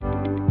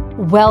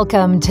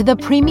Welcome to the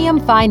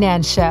Premium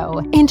Finance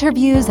Show.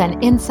 Interviews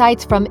and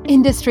insights from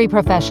industry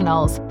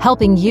professionals,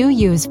 helping you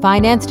use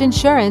financed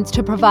insurance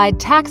to provide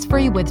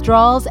tax-free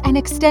withdrawals and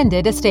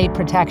extended estate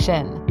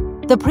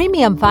protection. The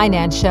Premium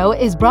Finance Show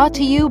is brought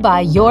to you by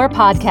Your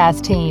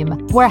Podcast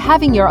Team, where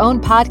having your own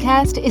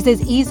podcast is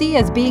as easy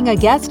as being a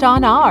guest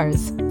on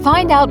ours.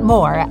 Find out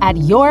more at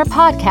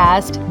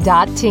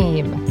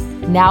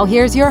yourpodcast.team. Now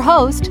here's your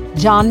host,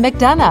 John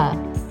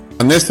McDonough.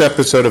 On this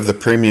episode of the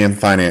Premium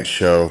Finance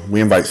Show, we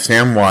invite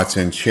Sam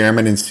Watson,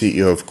 Chairman and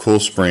CEO of Cool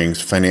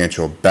Springs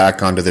Financial,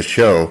 back onto the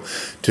show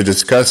to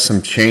discuss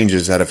some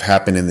changes that have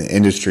happened in the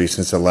industry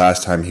since the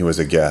last time he was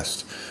a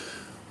guest.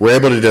 We're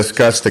able to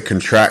discuss the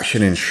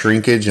contraction and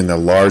shrinkage in the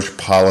large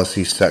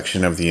policy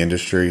section of the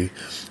industry.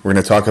 We're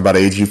going to talk about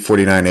AG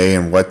 49A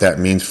and what that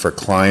means for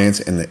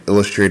clients and the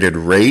illustrated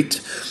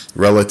rate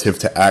relative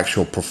to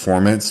actual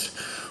performance.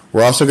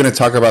 We're also going to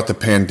talk about the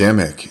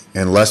pandemic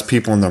and less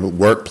people in the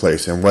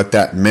workplace and what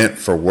that meant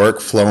for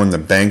workflow and the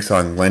banks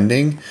on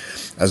lending,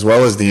 as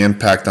well as the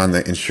impact on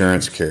the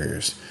insurance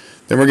carriers.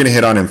 Then we're going to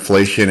hit on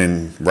inflation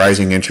and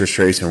rising interest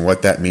rates and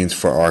what that means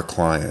for our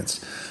clients.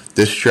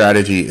 This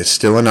strategy is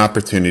still an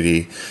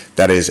opportunity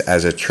that is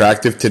as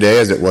attractive today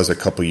as it was a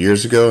couple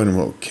years ago and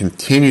will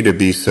continue to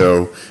be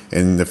so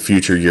in the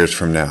future years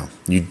from now.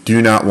 You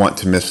do not want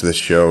to miss this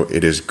show.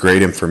 It is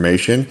great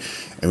information,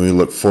 and we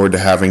look forward to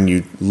having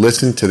you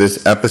listen to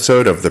this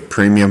episode of the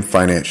Premium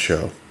Finance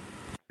Show.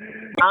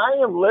 I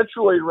am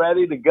literally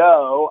ready to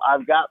go.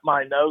 I've got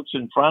my notes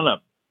in front of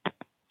me.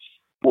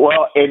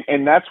 Well,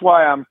 and that's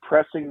why I'm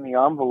pressing the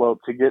envelope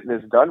to get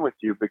this done with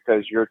you,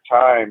 because your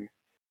time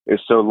is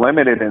so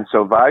limited and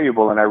so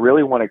valuable. And I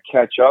really want to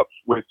catch up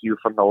with you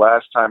from the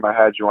last time I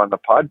had you on the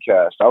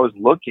podcast. I was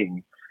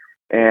looking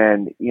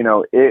and,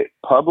 it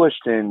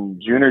published in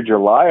June or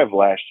July of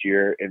last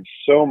year, and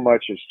so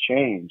much has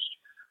changed.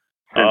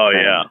 Oh,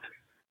 yeah.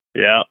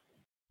 Yeah.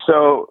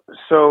 So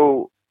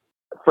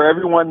for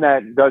everyone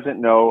that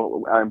doesn't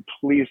know, I'm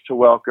pleased to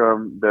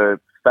welcome the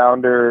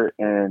founder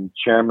and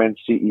chairman,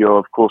 CEO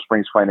of Cool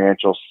Springs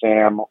Financial,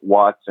 Sam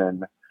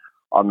Watson,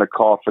 on the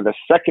call for the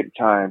second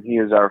time. He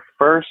is our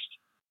first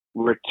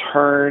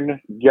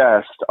return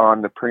guest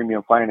on the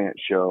Premium Finance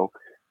Show.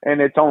 And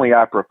it's only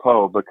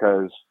apropos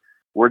because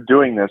we're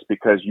doing this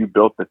because you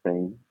built the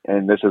thing.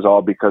 And this is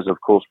all because of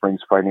Cool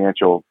Springs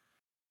Financial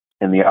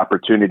and the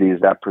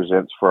opportunities that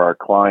presents for our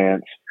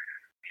clients,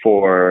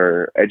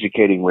 for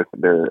educating with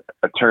their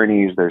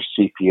attorneys, their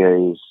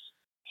CPAs,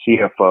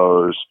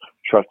 CFOs,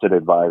 trusted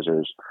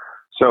advisors.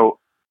 So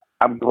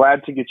I'm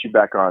glad to get you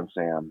back on,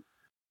 Sam,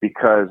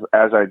 because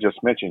as I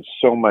just mentioned,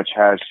 so much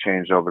has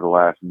changed over the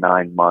last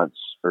 9 months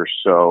or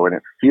so. And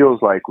it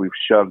feels like we've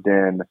shoved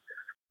in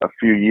a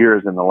few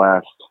years in the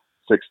last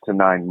 6 to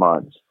 9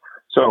 months.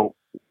 So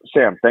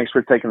Sam, thanks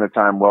for taking the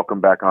time.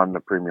 Welcome back on the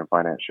Premium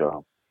Finance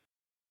Show.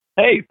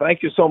 Hey,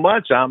 thank you so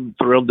much. I'm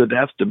thrilled to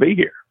death to be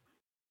here.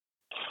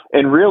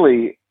 And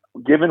really,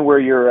 given where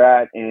you're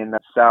at in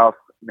South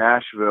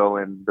Nashville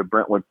and the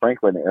Brentwood,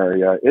 Franklin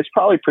area, it's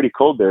probably pretty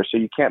cold there. So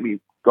you can't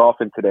be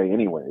golfing today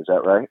anyway. Is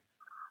that right?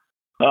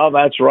 Oh,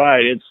 that's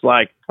right. It's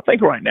I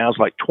think right now it's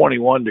like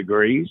 21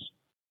 degrees.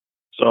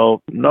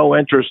 So no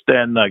interest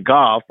in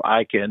golf.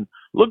 I can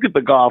look at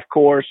the golf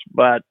course,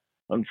 but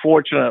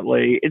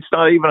unfortunately, it's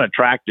not even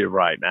attractive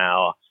right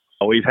now.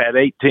 We've had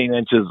 18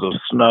 inches of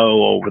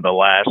snow over the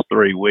last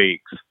 3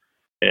 weeks.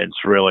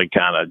 It's really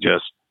kind of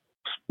just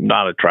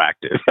not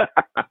attractive.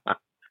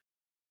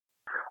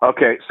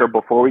 Okay, so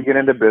before we get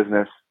into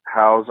business,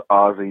 how's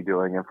Ozzy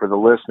doing? And for the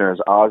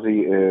listeners,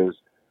 Ozzy is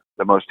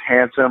the most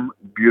handsome,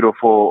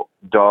 beautiful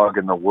dog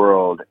in the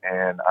world,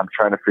 and I'm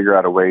trying to figure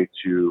out a way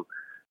to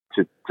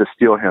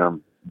steal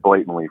him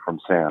blatantly from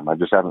Sam. I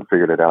just haven't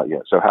figured it out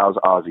yet. So how's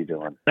Ozzy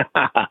doing?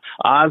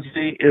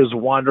 Ozzy is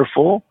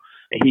wonderful.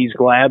 He's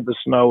glad the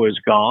snow is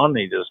gone.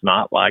 He does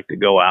not like to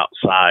go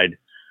outside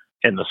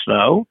in the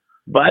snow,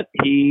 but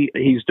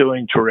he's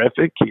doing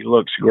terrific. He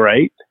looks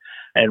great.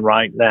 And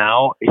right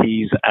now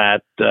he's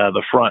at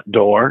the front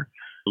door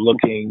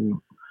looking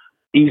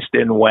east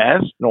and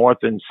west,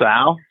 north and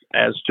south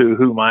as to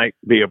who might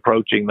be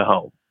approaching the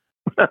home.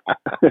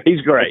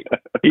 He's great.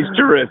 He's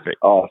terrific.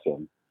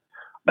 Awesome.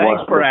 Thanks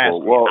Wonderful. for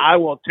asking. Well, I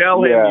will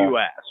tell him you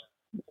asked.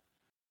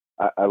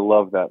 I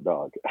love that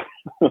dog.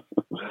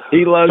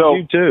 He loves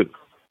you too.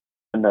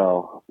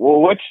 No. Well,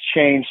 what's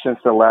changed since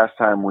the last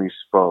time we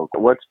spoke?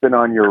 What's been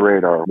on your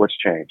radar? What's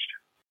changed?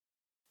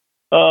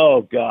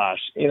 Oh, gosh.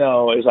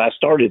 As I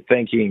started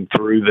thinking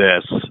through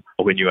this,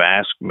 when you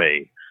asked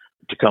me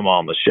to come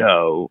on the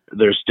show,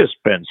 there's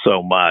just been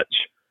so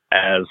much,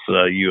 as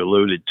you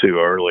alluded to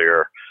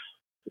earlier.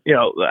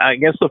 I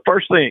guess the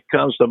first thing that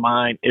comes to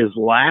mind is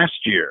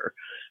last year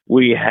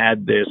we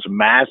had this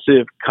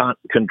massive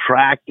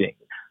contracting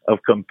of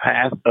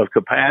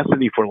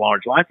capacity for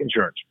large life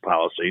insurance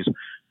policies,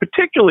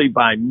 particularly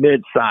by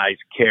mid-sized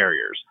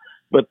carriers.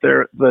 But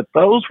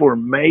those were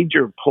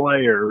major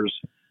players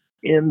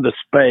in the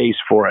space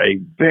for a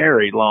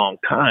very long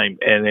time,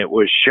 and it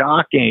was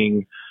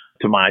shocking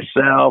to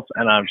myself,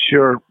 and I'm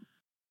sure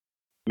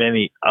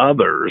many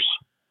others,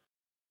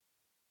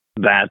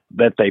 that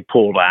they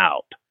pulled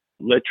out.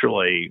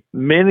 Literally,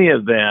 many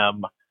of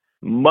them,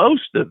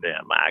 most of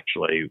them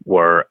actually,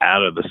 were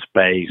out of the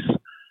space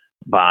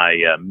by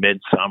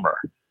midsummer.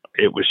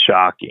 It was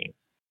shocking.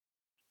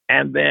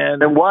 And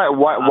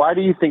why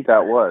do you think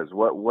that was?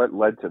 What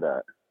led to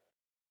that?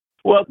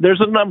 Well,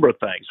 there's a number of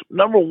things.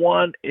 Number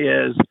one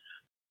is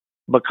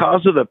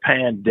because of the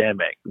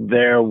pandemic,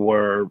 there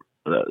were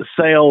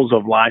sales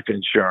of life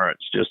insurance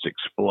just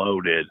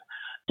exploded.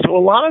 So a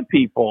lot of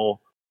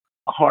people,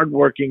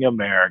 hardworking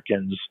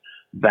Americans,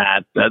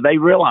 that they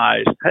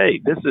realized,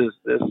 hey, this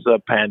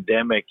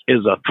pandemic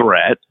is a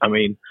threat. I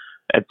mean,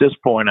 at this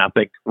point, I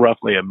think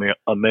roughly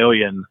a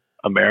million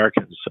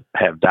Americans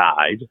have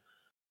died,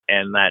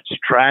 and that's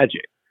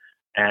tragic.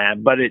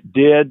 But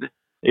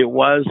it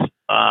was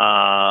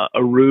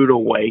a rude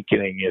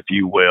awakening, if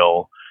you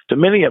will, to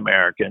many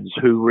Americans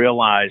who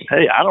realized,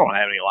 hey, I don't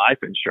have any life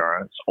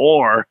insurance,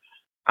 or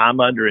I'm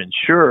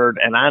underinsured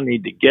and I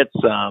need to get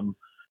some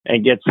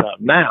and get some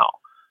now.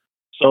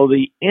 So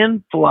the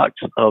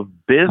influx of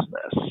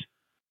business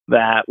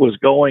that was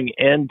going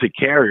into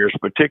carriers,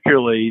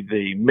 particularly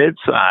the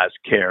mid-sized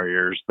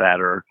carriers that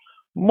are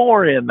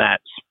more in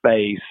that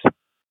space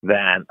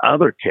than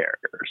other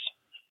carriers,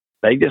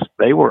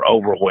 they were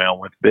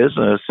overwhelmed with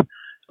business.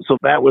 So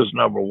that was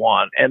number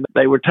one. And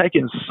they were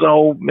taking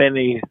so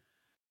many,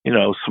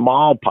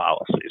 small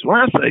policies. When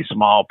I say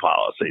small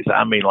policies,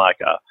 I mean like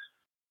a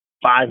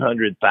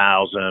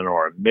 $500,000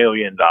 or $1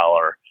 million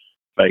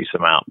face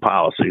amount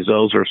policies.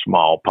 Those are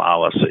small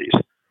policies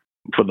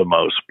for the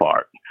most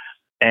part.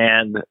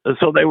 And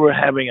so they were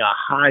having a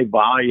high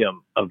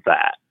volume of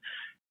that.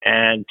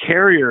 And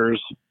carriers,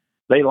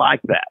 they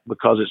like that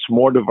because it's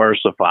more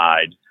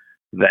diversified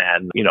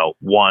than,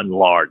 one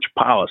large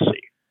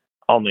policy.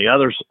 On the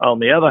other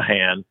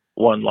hand,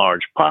 one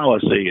large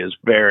policy is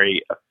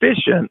very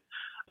efficient,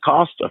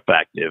 cost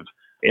effective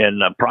in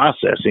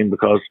processing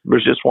because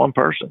there's just one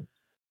person.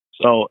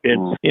 So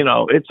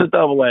it's a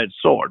double-edged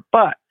sword.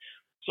 But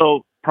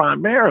so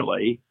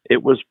primarily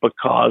it was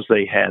because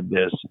they had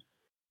this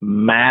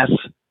mass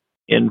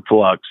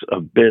influx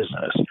of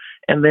business.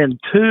 And then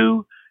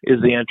two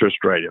is the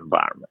interest rate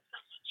environment.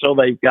 So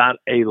they've got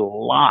a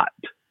lot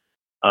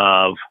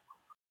of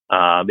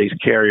these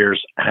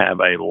carriers have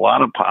a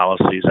lot of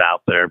policies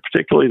out there,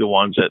 particularly the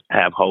ones that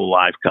have whole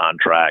life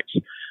contracts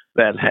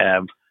that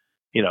have,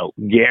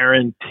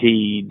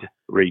 guaranteed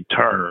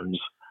returns,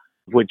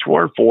 which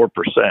were 4%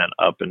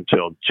 up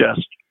until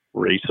just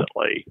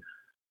recently.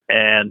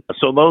 And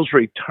so those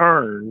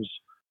returns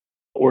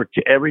were,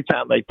 every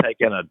time they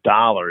take in $1, it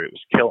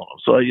was killing them.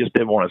 So they just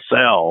didn't want to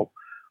sell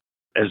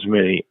as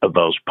many of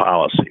those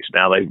policies.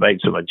 Now they've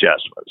made some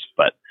adjustments,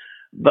 but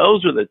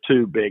those are the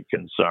two big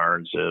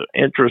concerns, the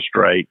interest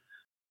rate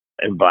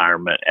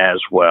environment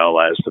as well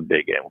as the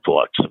big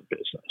influx of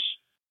business.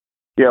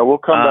 Yeah, we'll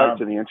come back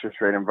to the interest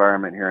rate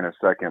environment here in a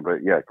second,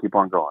 but yeah, keep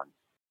on going.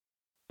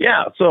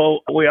 Yeah,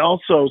 so we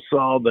also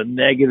saw the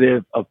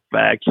negative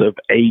effects of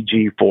AG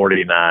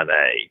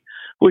 49A,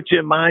 which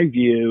in my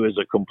view is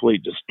a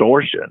complete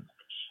distortion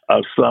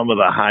of some of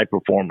the high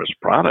performance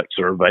products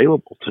that are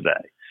available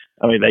today.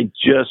 I mean,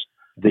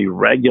 the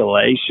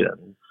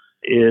regulation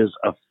is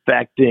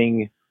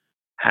affecting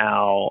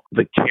how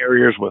the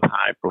carriers with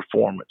high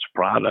performance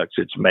products,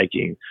 it's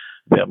making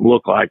them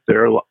look like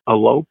they're a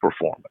low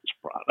performance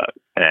product.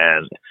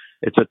 And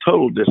it's a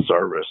total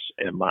disservice,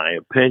 in my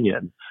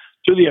opinion,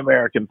 to the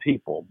American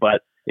people,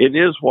 but it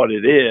is what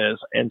it is.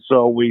 And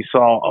so we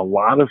saw a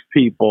lot of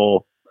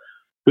people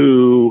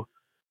who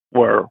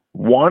were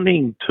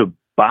wanting to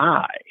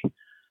buy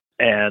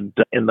and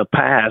in the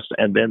past,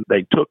 and then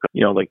they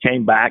they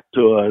came back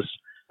to us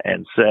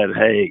and said,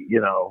 hey,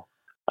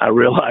 I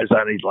realize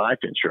I need life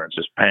insurance.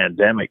 This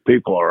pandemic,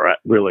 people are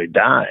really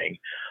dying.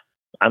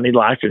 I need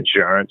life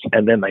insurance.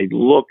 And then they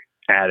look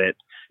at it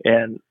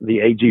and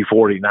the AG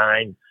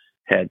 49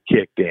 had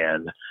kicked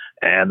in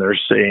and they're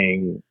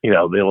seeing,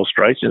 the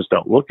illustrations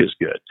don't look as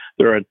good.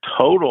 They're a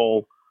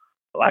total,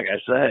 like I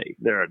say,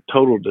 they're a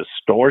total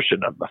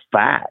distortion of the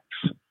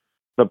facts.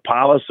 The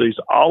policies,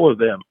 all of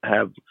them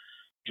have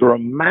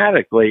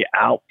dramatically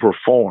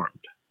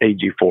outperformed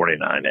AG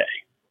 49A.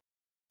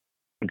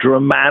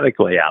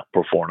 Dramatically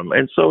outperform them.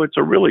 And so it's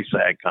a really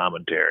sad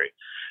commentary.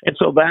 And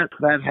so that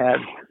had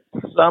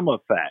some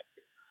effect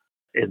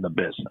in the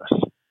business.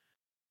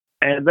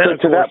 And then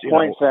to that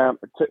point, Sam,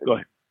 go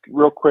ahead.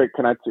 Real quick,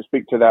 can I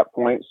speak to that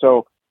point?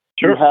 So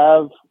sure.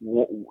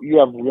 You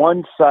have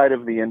one side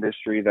of the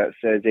industry that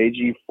says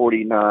AG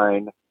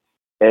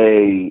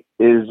 49A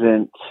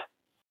isn't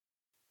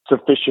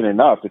sufficient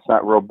enough. It's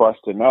not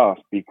robust enough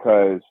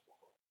because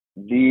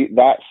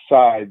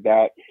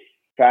that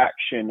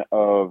faction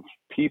of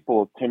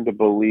people tend to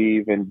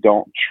believe and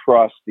don't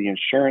trust the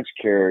insurance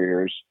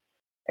carriers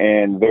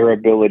and their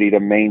ability to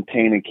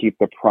maintain and keep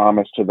the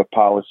promise to the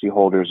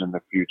policyholders in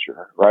the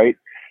future, right?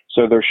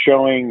 So they're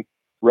showing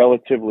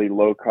relatively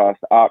low-cost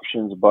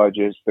options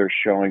budgets. They're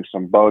showing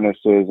some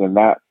bonuses, and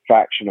that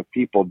faction of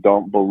people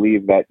don't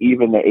believe that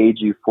even the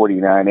AG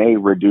 49A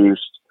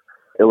reduced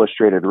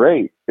illustrated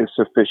rate is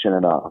sufficient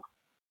enough.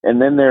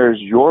 And then there's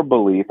your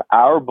belief,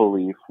 our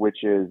belief,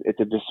 which is it's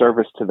a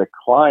disservice to the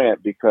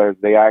client because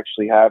they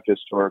actually have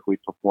historically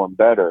performed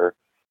better.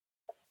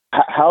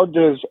 How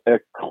does a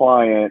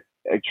client,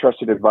 a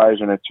trusted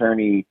advisor, an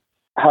attorney,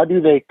 how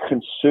do they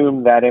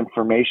consume that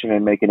information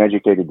and make an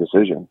educated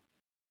decision?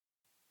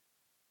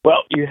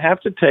 Well, you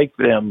have to take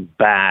them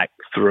back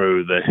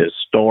through the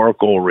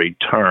historical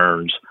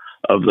returns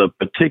of the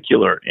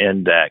particular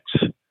index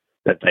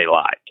that they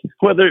like,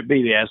 whether it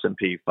be the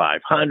S&P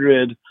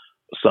 500,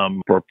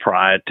 some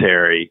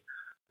proprietary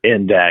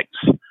index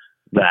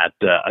that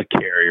a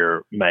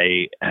carrier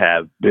may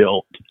have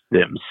built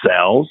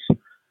themselves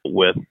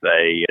with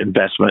a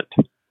investment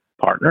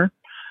partner,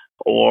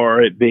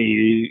 or it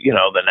be,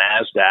 the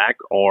NASDAQ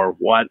or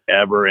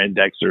whatever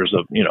index. There's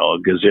a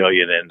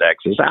gazillion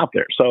indexes out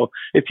there. So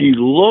if you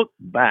look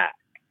back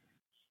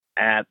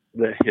at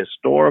the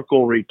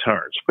historical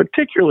returns,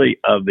 particularly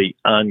of the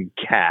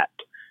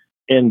uncapped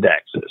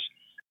indexes,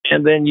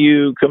 and then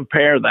you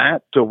compare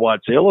that to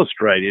what's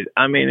illustrated,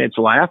 it's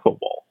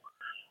laughable.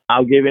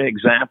 I'll give you an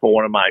example.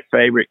 One of my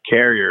favorite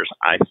carriers,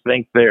 I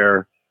think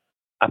they're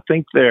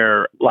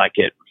like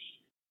at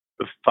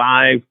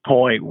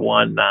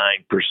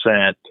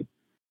 5.19%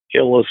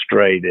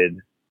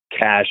 illustrated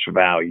cash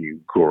value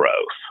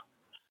growth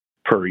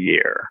per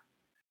year.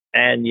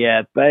 And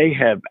yet they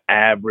have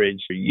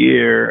averaged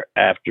year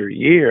after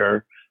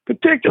year,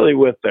 particularly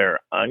with their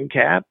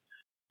uncapped,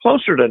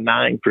 closer to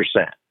 9%.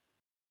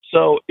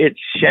 So it's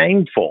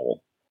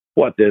shameful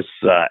what this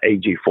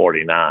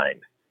AG49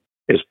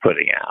 is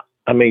putting out.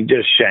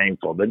 Just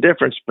shameful. The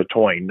difference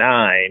between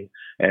 9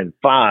 and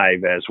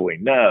 5, as we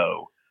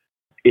know,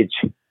 it's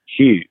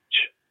huge.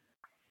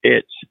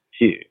 It's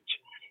huge.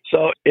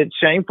 So it's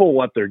shameful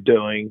what they're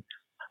doing.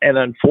 And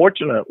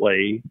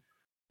unfortunately,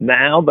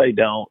 now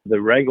the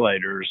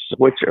regulators,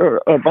 which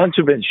are a bunch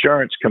of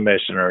insurance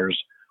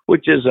commissioners,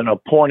 which is an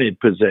appointed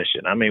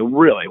position.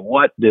 Really,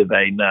 what do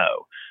they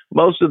know?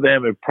 Most of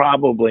them have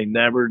probably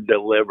never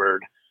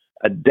delivered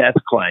a death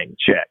claim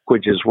check,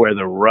 which is where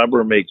the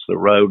rubber meets the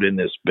road in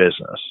this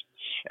business.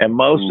 And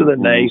most of the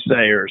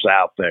naysayers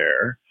out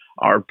there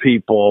are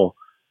people,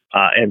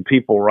 and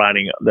people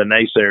writing, the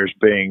naysayers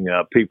being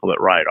people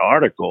that write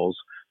articles,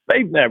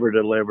 they've never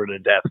delivered a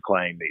death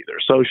claim either.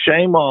 So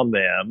shame on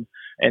them,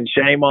 and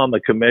shame on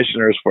the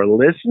commissioners for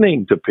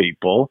listening to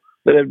people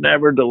that have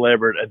never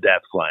delivered a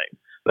death claim.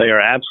 They are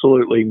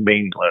absolutely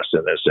meaningless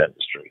in this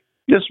industry.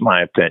 Just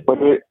my opinion.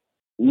 But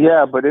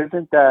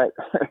isn't that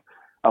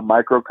a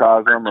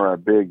microcosm or a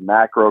big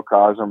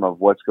macrocosm of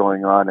what's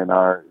going on in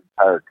our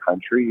entire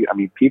country?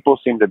 People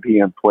seem to be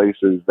in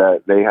places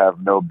that they have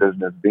no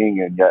business being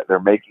in, yet they're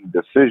making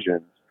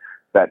decisions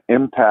that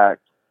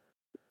impact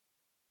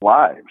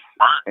lives.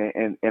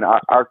 And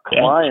our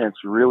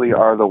clients really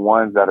are the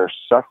ones that are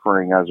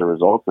suffering as a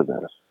result of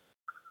this.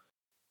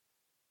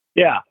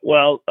 Yeah,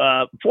 well,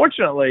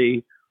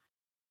 fortunately,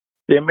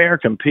 the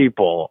American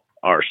people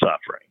are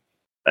suffering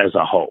as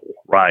a whole,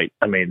 right?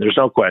 There's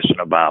no question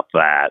about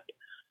that.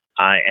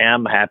 I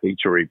am happy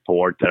to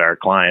report that our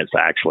clients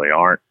actually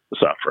aren't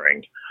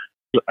suffering.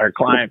 Our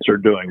clients are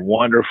doing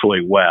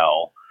wonderfully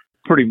well,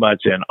 pretty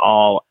much in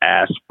all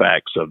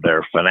aspects of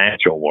their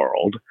financial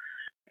world.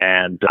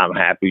 And I'm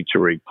happy to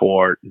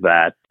report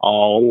that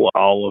all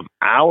of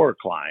our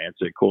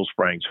clients at Cool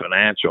Springs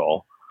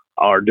Financial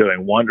are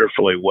doing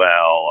wonderfully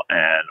well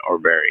and are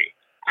very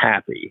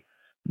happy.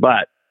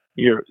 But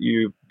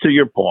you to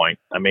your point,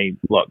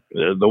 look,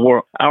 the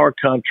world, our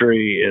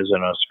country is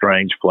in a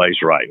strange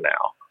place right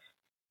now.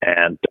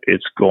 And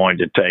it's going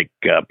to take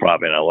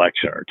probably an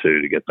election or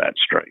two to get that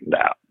straightened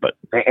out. But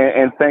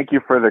and thank you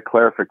for the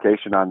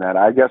clarification on that.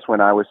 I guess when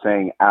I was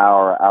saying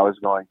our, I was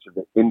going to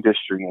the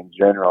industry in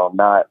general,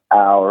 not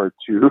our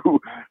to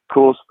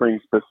Cool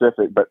Springs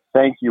specific. But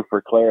thank you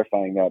for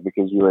clarifying that,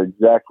 because you're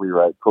exactly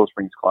right. Cool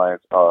Springs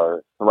clients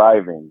are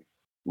thriving,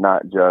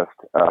 not just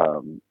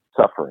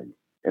suffering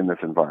in this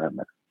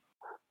environment.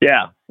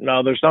 Yeah,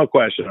 no, there's no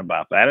question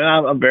about that, and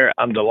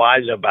I'm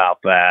delighted about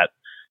that.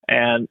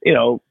 And,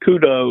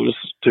 kudos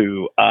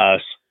to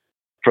us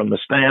from the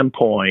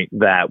standpoint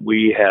that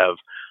we have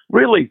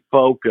really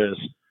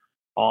focused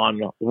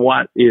on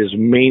what is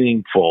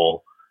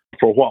meaningful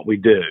for what we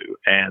do.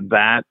 And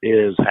that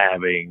is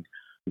having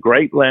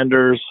great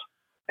lenders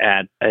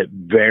at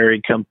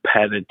very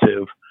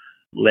competitive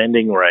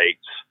lending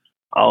rates,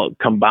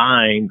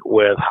 combined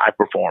with high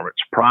performance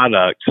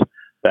products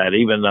that,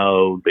 even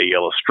though the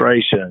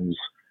illustrations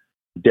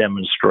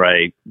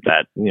demonstrate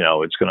that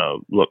it's going to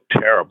look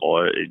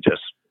terrible,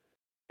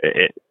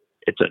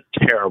 it's a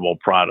terrible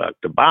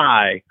product to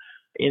buy.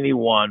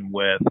 Anyone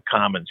with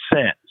common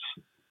sense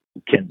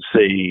can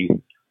see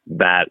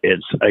that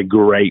it's a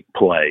great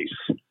place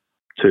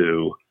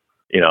to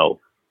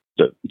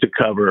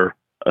cover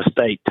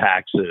estate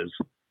taxes,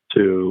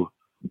 to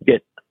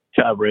get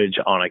coverage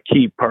on a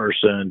key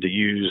person, to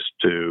use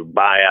to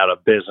buy out a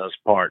business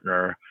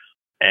partner,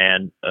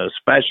 and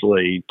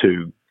especially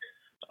to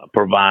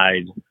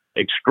provide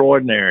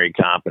extraordinary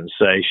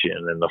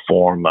compensation in the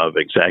form of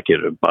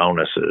executive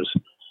bonuses.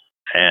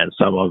 And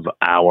some of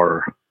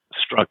our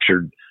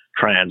structured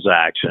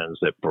transactions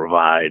that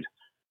provide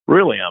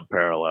really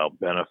unparalleled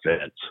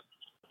benefits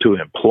to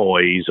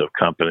employees of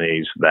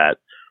companies that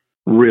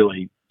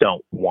really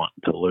don't want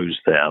to lose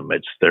them.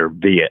 It's their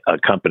a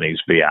company's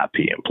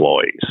VIP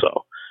employees.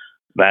 So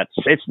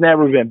it's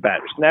never been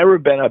better. It's never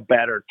been a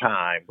better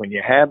time when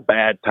you have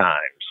bad times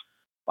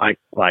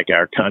like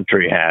our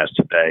country has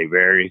today.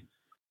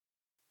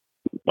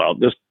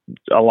 Just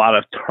a lot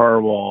of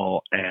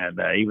turmoil and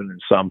even in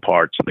some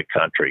parts of the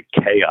country,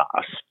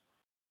 chaos.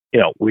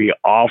 We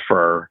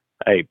offer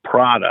a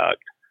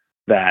product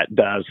that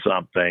does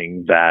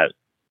something that,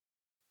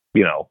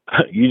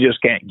 you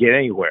just can't get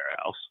anywhere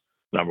else,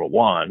 number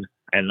one.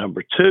 And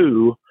number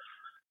two,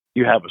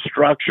 you have a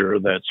structure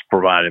that's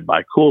provided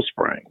by Cool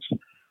Springs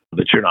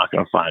that you're not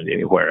going to find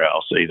anywhere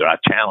else either. I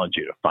challenge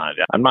you to find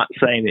it. I'm not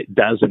saying it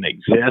doesn't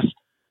exist.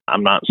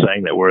 I'm not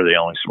saying that we're the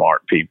only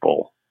smart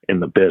people in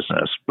the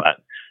business,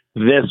 but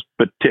this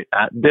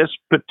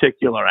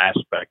particular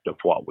aspect of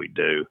what we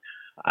do,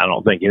 I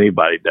don't think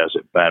anybody does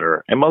it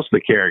better. And most of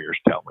the carriers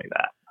tell me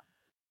that.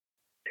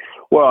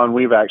 Well, and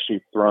we've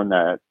actually thrown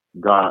that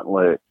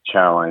gauntlet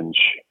challenge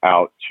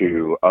out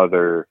to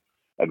other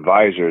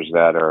advisors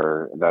that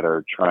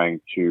are trying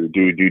to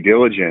do due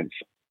diligence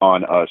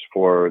on us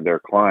for their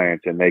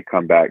clients, and they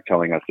come back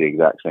telling us the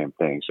exact same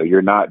thing. So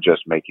you're not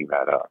just making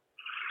that up.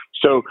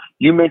 So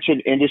you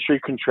mentioned industry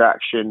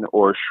contraction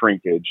or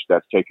shrinkage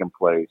that's taken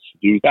place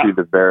due to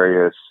the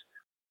various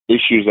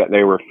issues that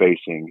they were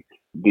facing.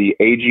 The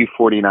AG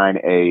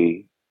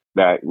 49A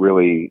that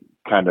really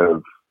kind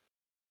of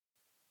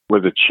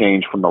was a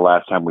change from the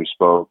last time we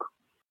spoke.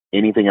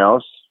 Anything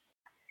else?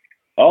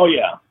 Oh,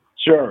 yeah,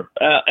 sure.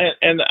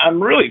 And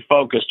I'm really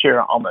focused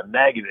here on the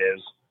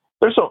negatives.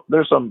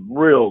 There's some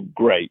real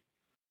great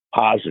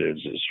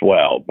positives as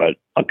well, but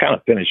I'll kind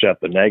of finish up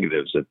the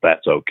negatives if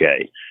that's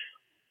okay.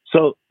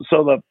 So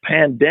the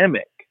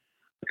pandemic,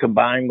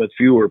 combined with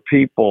fewer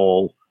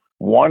people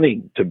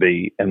wanting to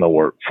be in the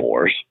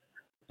workforce,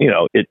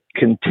 it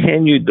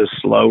continued the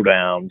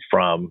slowdown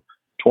from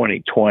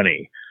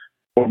 2020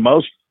 for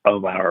most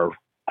of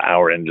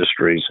our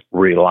industry's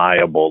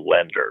reliable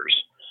lenders.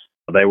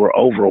 They were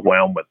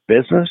overwhelmed with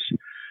business,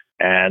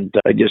 and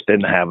they just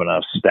didn't have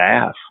enough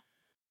staff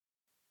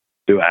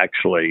to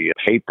actually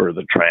paper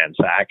the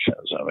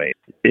transactions. I mean,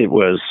 it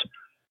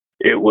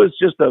was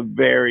just a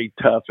very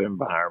tough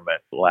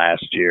environment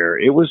last year.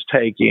 It was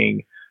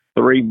taking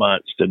 3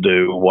 months to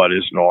do what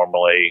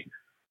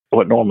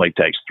normally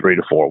takes 3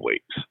 to 4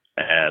 weeks.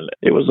 And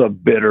it was a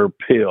bitter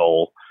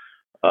pill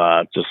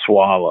to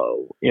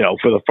swallow.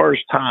 For the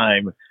first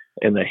time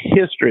in the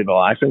history of the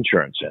life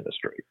insurance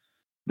industry,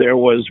 there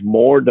was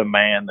more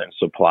demand than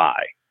supply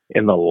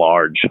in the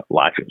large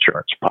life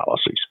insurance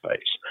policy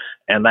space.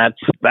 And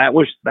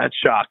that's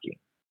shocking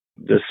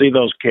to see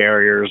those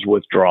carriers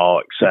withdraw,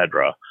 et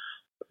cetera.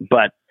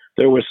 But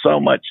there was so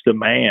much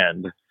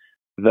demand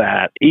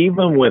that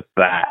even with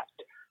that,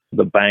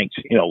 the banks,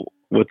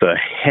 with the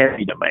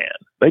heavy demand,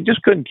 they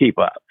just couldn't keep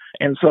up.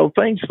 And so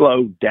things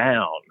slowed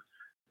down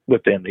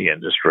within the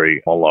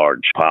industry on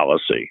large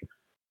policy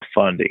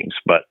fundings.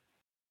 But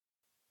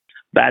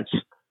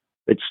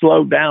it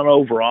slowed down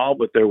overall,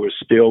 but there was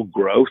still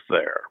growth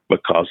there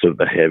because of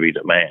the heavy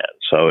demand.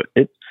 So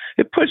it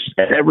pushed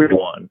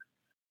everyone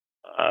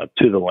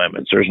to the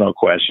limits. There's no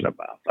question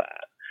about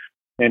that.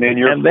 And in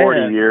your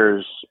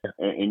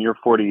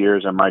 40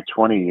 years and my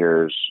 20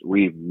 years,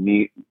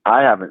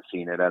 I haven't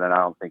seen it, and I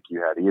don't think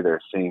you had either,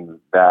 seen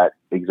that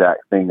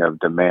exact thing of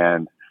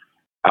demand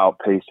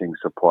outpacing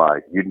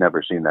supply. You'd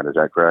never seen that, is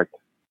that correct?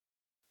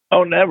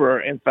 Oh, never.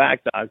 In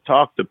fact, I've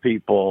talked to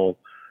people.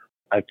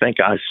 I think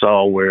I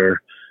saw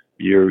where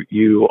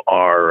you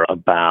are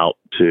about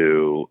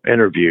to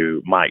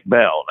interview Mike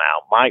Bell.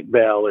 Now, Mike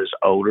Bell is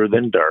older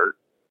than dirt.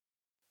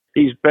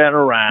 He's been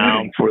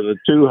around for the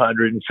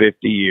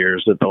 250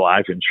 years that the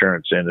life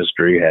insurance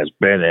industry has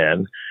been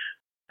in.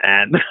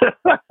 And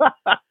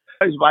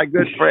he's my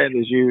good friend,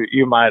 as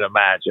you might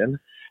imagine.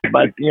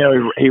 But,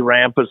 he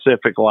ran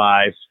Pacific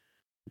Life,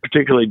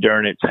 particularly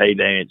during its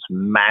heyday, its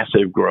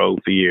massive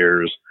growth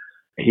years.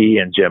 He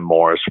and Jim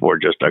Morris were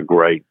just a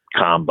great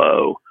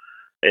combo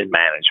in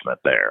management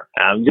there.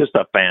 Just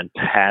a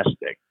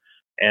fantastic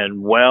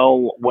and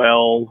well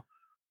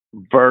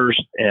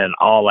versed in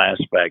all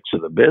aspects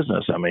of the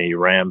business. I mean, he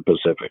ran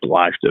Pacific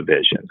Life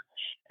Division,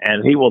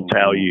 and he will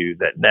tell you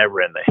that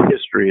never in the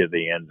history of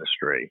the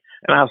industry,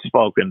 and I've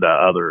spoken to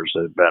others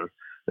that have been,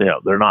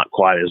 they're not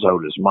quite as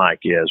old as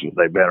Mike is, but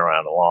they've been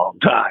around a long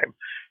time.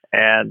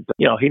 And,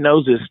 he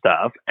knows his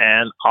stuff,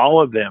 and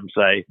all of them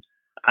say,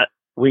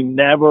 we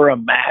never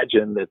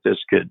imagined that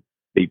this could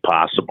be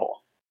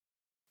possible.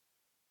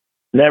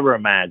 Never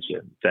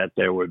imagined that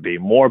there would be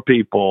more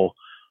people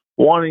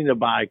wanting to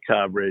buy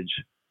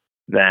coverage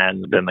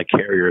than the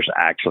carriers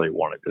actually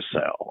wanted to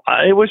sell.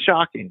 It was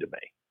shocking to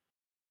me.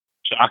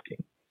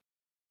 Shocking.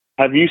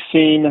 Have you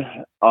seen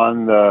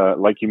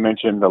like you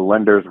mentioned, the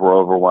lenders were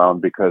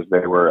overwhelmed because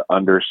they were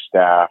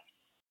understaffed,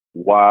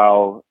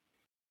 while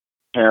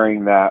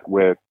pairing that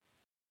with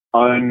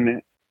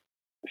unseen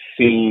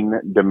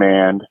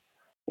demand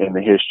in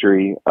the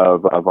history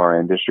of our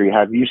industry.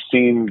 Have you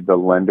seen the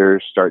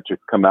lenders start to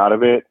come out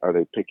of it? Are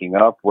they picking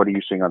up? What are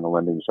you seeing on the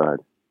lending side?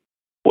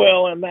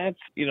 Well, and that's,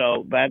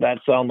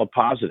 that's on the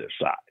positive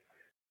side.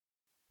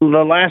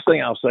 The last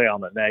thing I'll say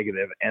on the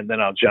negative, and then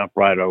I'll jump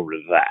right over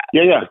to that.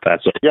 Yeah. If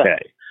that's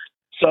okay.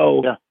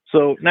 So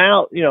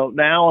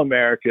now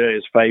America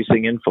is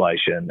facing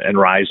inflation and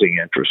rising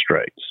interest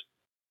rates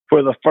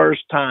for the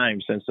first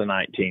time since the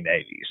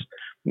 1980s.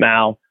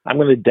 Now, I'm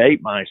going to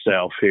date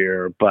myself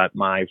here, but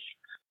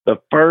the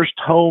first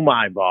home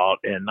I bought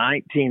in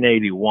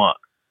 1981,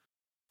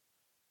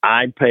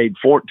 I paid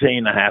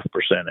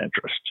 14.5%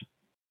 interest.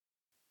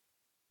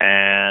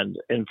 And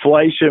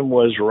inflation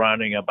was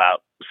running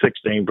about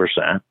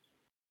 16%.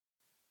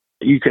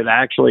 You could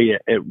actually,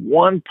 at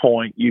one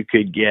point, you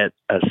could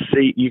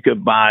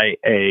buy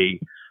a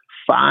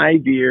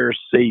 5-year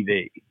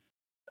CD.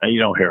 Now, you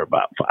don't hear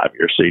about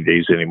 5-year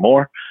CDs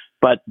anymore,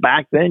 but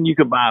back then you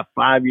could buy a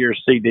 5-year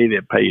CD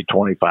that pay you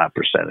 25%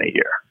 a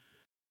year.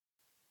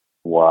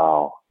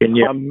 Wow. Can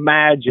you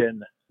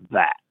imagine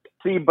that?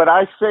 See, but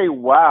I say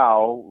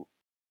wow,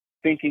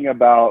 thinking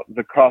about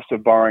the cost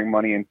of borrowing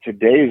money in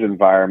today's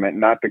environment,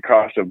 not the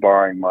cost of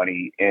borrowing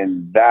money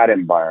in that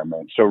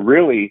environment. So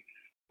really,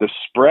 the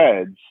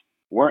spreads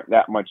weren't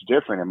that much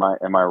different.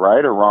 Am I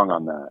right or wrong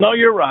on that? No,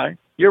 you're right.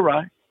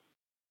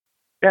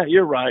 Yeah,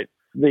 you're right.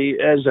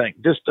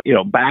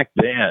 Back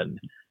then,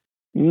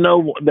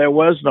 there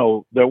was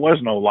no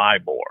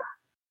LIBOR.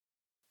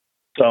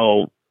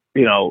 So,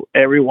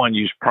 everyone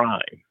used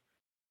Prime.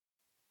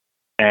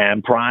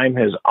 And Prime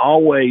has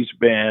always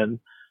been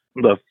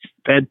the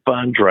Fed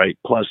funds rate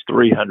plus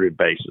 300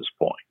 basis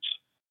points.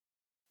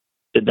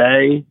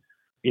 Today,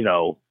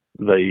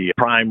 the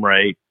prime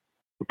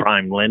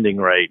lending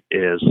rate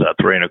is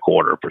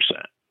 3.25%.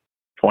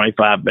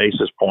 25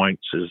 basis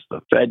points is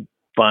the Fed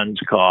funds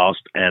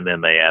cost, and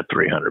then they add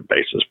 300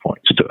 basis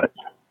points to it.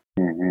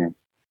 Mm-hmm.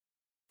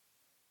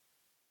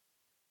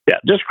 Yeah,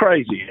 just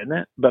crazy, isn't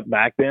it? But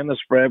back then, the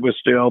spread was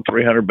still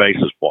 300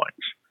 basis points.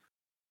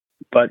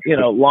 But,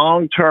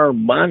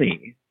 long-term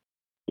money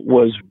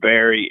was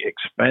very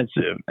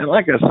expensive. And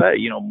like I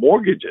say,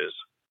 mortgages,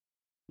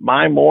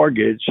 my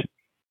mortgage,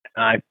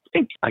 I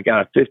think I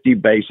got a 50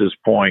 basis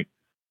point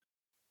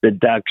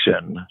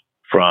deduction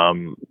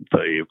from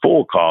the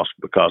full cost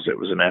because it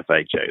was an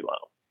FHA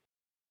loan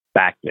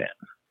back then.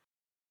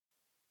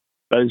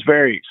 But it's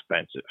very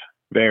expensive,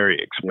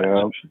 very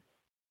expensive. Yeah.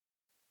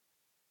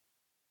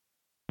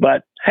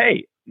 But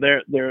hey,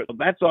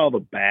 that's all the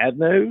bad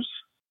news.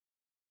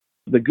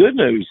 The good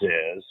news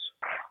is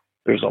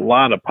there's a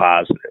lot of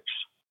positives.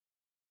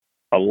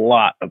 And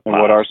what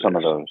are some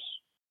of those?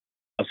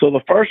 So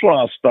the first one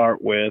I'll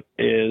start with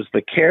is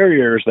the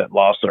carriers that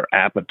lost their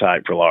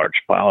appetite for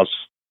large policies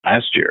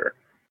last year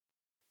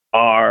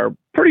are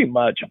pretty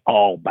much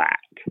all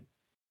back.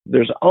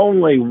 There's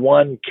only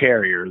one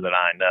carrier that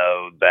I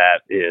know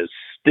that is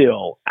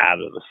still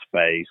out of the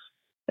space,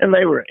 and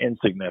they were an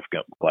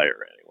insignificant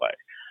player anyway.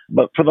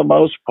 But for the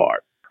most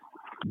part,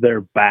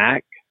 they're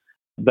back.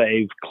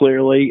 They've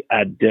clearly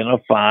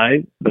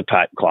identified the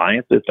type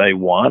client that they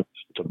want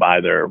to buy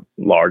their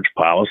large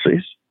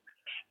policies.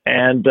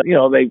 And,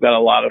 they've got a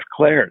lot of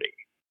clarity.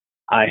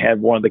 I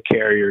had one of the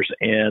carriers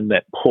in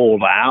that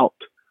pulled out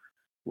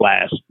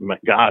last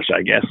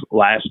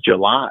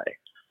July.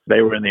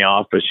 They were in the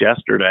office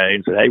yesterday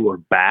and said, hey, we're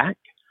back.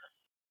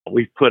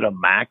 We've put a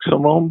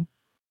maximum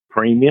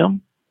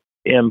premium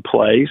in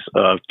place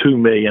of $2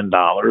 million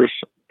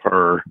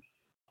per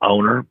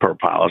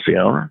policy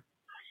owner.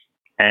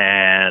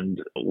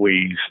 And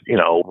we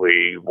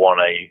want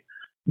a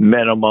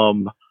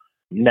minimum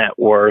net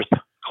worth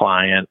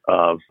client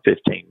of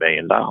 $15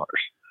 million.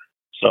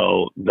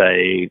 So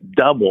they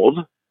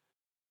doubled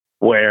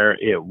where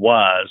it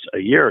was a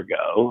year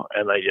ago.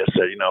 And they just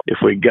said, if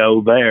we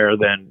go there,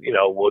 then,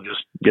 we'll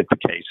just get the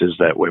cases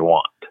that we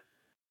want.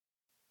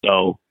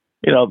 So,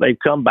 they've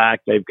come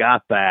back, they've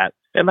got that,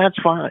 and that's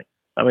fine.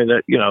 I mean,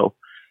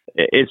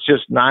 it's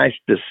just nice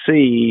to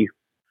see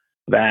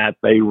that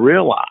they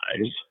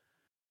realize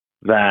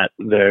that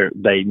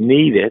they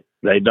need it.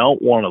 They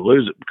don't want to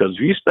lose it, because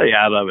if you stay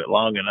out of it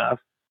long enough,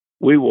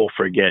 we will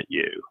forget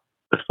you.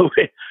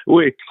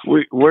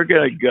 We're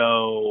going to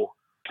go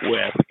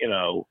with,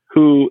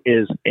 who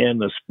is in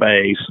the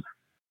space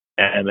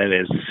and that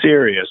is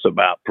serious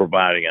about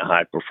providing a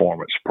high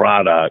performance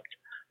product,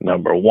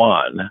 number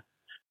one.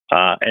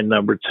 And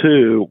number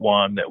two,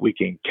 one that we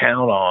can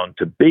count on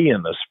to be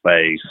in the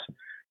space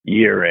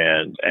year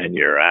in and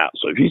year out.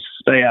 So if you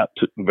stay out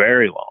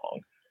very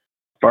long,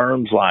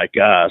 firms like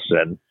us,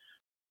 and,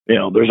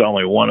 there's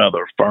only one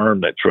other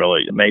firm that's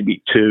really,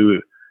 maybe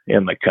two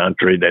in the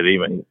country that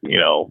even,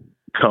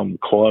 come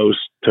close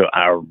to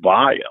our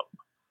volume,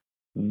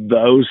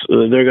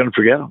 they're going to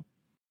forget them.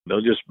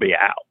 They'll just be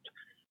out.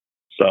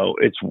 So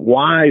it's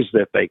wise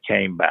that they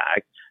came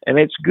back, and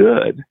it's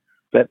good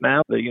that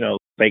now that,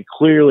 they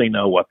clearly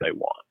know what they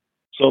want.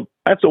 So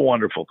that's a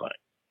wonderful thing.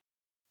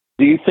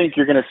 Do you think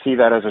you're going to see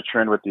that as a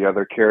trend with the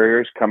other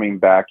carriers coming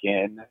back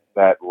in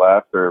that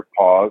left or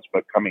paused,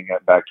 but coming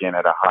back in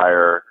at a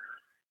higher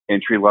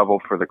entry level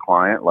for the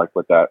client, like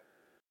what that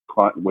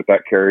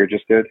carrier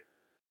just did?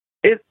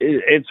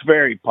 It's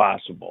very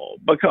possible,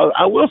 because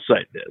I will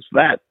say this,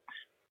 that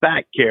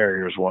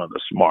carrier is one of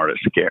the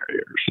smartest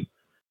carriers.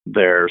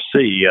 Their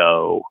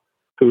CEO,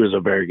 who is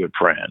a very good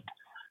friend,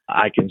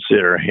 I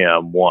consider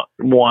him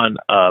one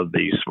of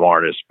the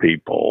smartest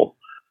people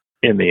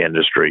in the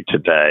industry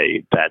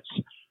today that's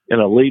in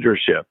a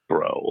leadership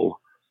role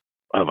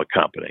of a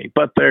company.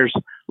 But there's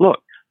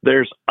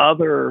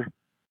other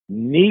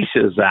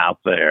niches out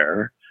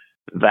there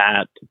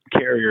that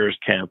carriers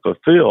can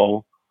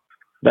fulfill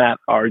that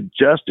are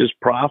just as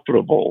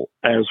profitable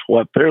as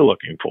what they're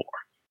looking for.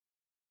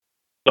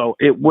 So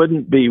it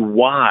wouldn't be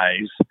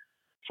wise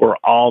for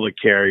all the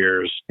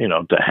carriers,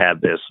 to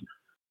have this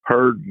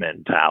herd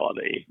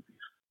mentality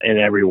and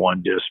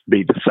everyone just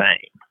be the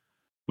same,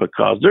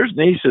 because there's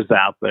niches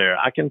out there.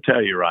 I can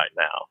tell you right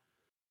now,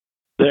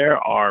 there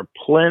are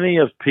plenty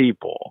of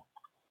people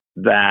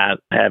that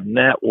have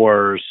net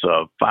worths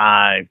of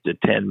 $5 to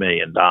 $10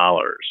 million,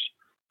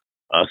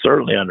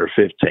 certainly under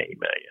 $15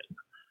 million,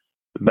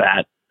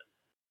 that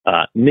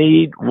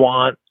need,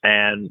 want,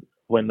 and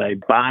when they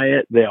buy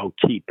it, they'll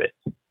keep it.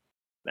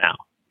 Now,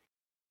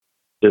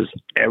 does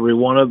every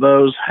one of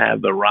those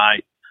have the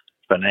right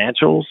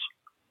financials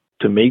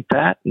to meet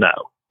that? No,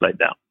 they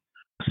don't.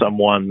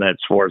 Someone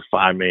that's worth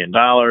 $5 million, they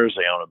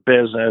own a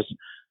business,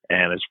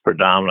 and it's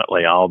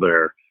predominantly all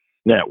their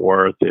net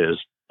worth is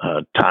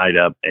tied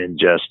up in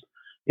just,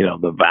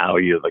 the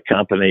value of the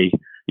company.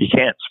 You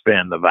can't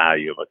spend the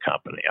value of a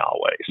company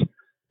always,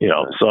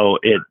 so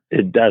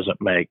it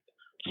doesn't make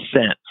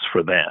sense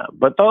for them.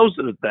 But those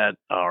that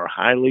are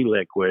highly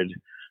liquid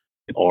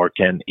or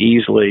can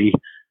easily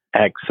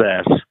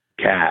access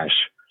cash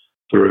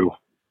through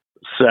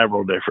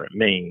several different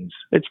means,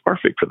 it's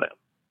perfect for them.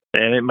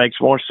 And it makes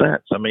more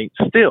sense. I mean,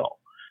 still,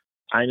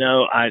 I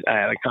know I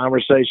had a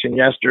conversation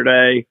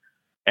yesterday,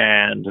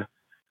 and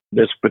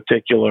this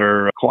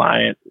particular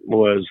client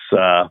was,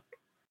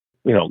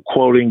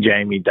 quoting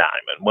Jamie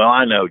Dimon. Well,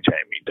 I know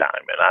Jamie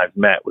Dimon. I've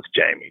met with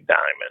Jamie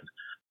Dimon.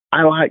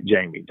 I like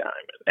Jamie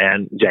Dimon.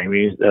 And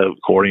Jamie,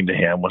 according to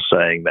him, was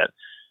saying that,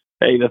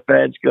 hey, the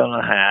Fed's going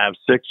to have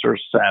 6 or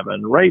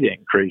 7 rate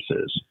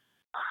increases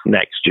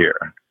next year.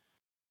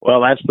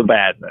 Well, that's the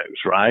bad news,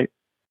 right?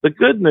 The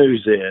good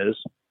news is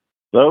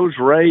those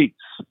rates,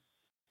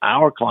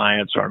 our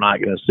clients are not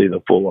going to see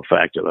the full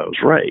effect of those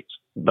rates.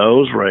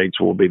 Those rates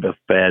will be the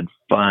Fed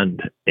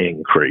fund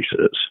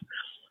increases.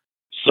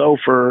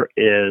 SOFR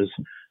is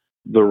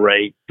the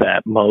rate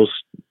that most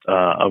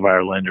of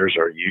our lenders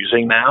are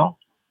using now.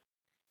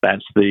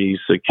 That's the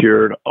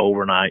secured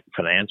overnight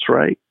finance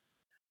rate.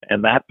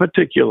 And that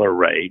particular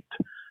rate,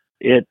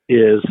 it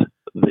is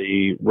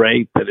the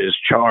rate that is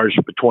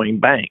charged between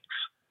banks.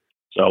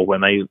 So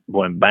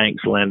when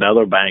banks lend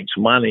other banks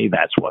money,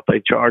 that's what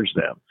they charge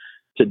them.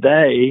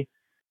 Today,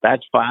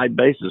 that's 5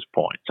 basis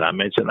points. I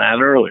mentioned that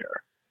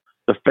earlier.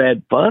 The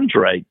Fed funds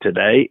rate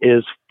today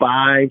is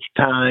 5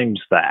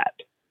 times that,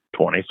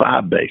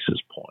 25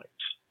 basis points.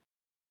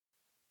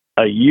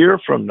 A year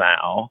from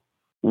now,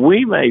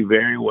 we may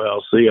very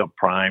well see a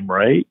prime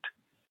rate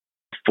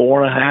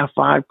 4.5%,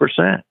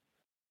 5%.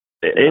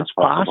 It's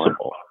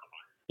possible.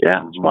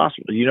 Yeah, it's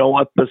possible. You know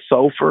what the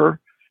SOFR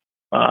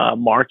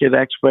market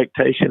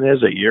expectation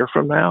is a year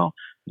from now?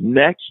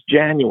 Next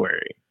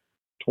January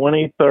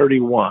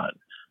 2031,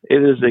 it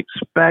is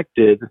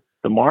expected,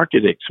 the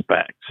market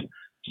expects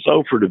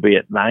SOFR to be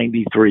at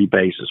 93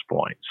 basis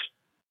points.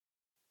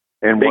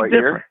 In Big what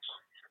difference.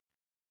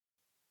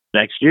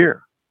 Year? Next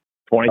year,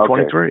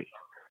 2023. Okay.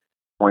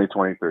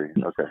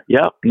 2023, okay.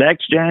 Yep,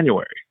 next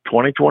January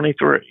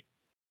 2023,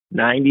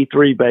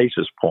 93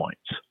 basis points.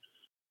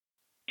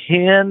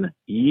 10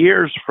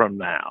 years from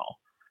now,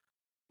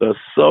 the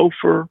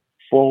SOFR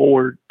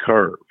forward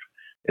curve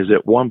is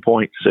at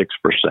 1.6%.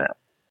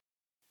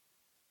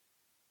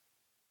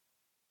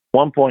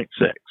 1.6.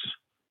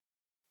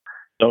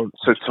 So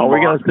are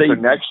we going to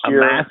see next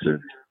year, a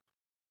massive?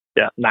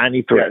 Yeah,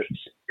 93. Yes,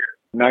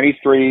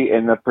 93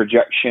 in the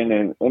projection,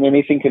 and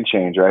anything can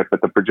change, right?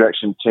 But the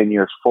projection 10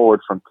 years forward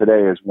from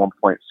today is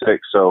 1.6.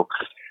 So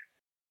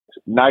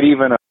not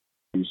even a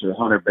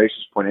 100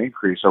 basis point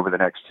increase over the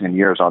next 10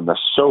 years on the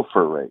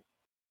SOFR rate.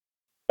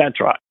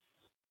 That's right.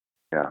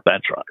 Yeah.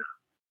 That's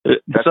right.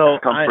 That's so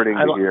comforting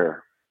to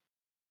hear.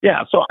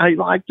 Yeah, so I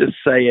like to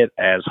say it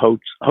as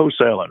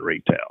wholesale and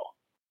retail.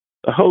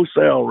 The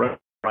wholesale rate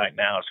right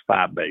now is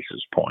 5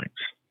 basis points.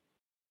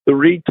 The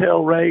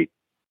retail rate,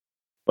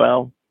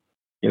 well,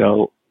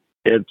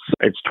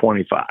 it's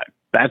 25.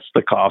 That's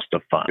the cost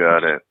of funds.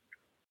 Got it.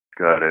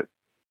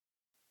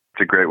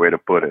 It's a great way to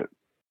put it.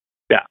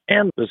 Yeah,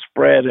 and the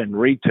spread in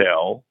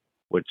retail,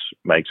 which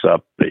makes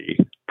up the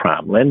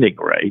prime lending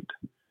rate,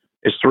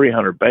 is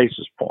 300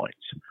 basis points.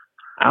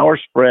 Our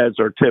spreads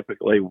are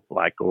typically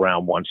like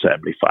around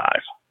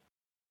 175.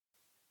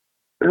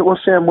 Well,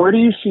 Sam, where do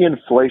you see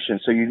inflation?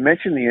 So you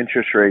mentioned the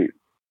interest rate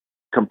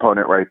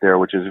component right there,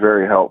 which is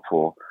very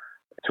helpful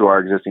to our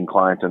existing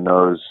clients and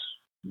those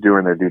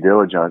doing their due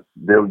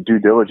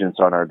diligence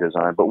on our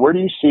design. But where do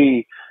you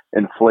see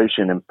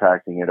inflation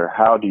impacting it, or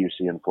how do you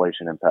see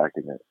inflation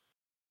impacting it?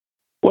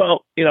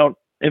 Well,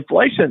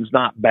 inflation's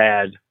not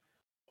bad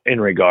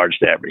in regards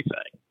to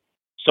everything.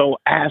 So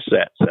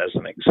assets, as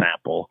an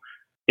example,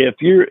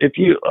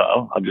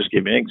 I'll just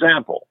give you an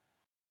example.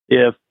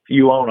 If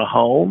you own a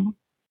home,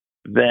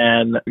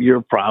 then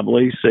you're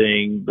probably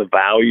seeing the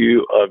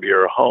value of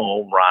your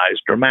home rise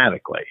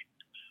dramatically.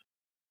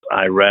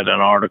 I read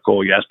an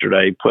article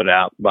yesterday put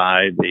out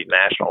by the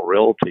National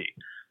Realty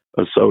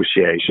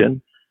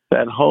Association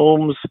that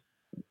homes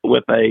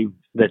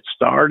that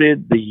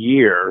started the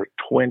year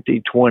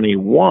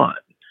 2021,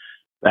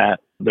 where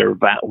their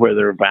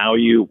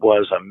value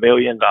was $1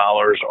 million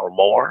or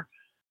more,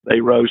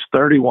 they rose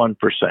 31%.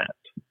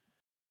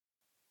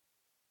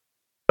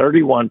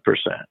 31%.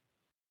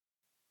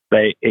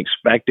 They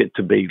expect it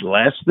to be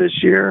less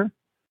this year,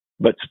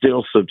 but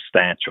still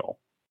substantial.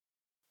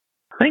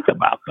 Think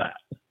about that.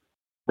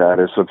 That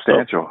is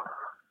substantial.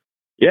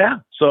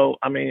 So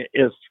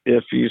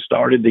if you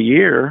started the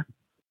year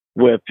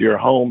with your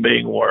home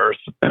being worth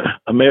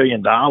 $1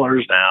 million,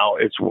 now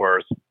it's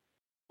worth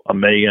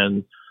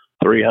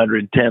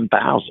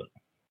 $1,310,000.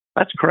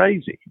 That's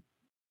crazy.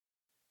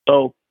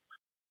 So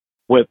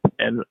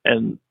and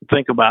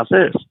think about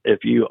this: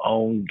 if you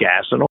own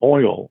gas and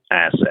oil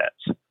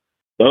assets,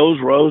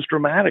 those rose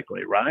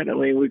dramatically, right?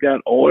 We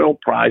got oil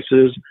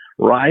prices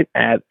right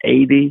at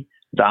 $80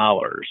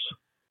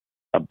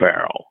 a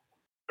barrel.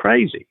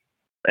 Crazy.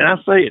 And I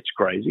say it's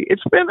crazy.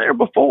 It's been there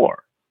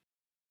before.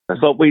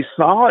 But we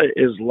saw it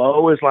as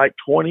low as like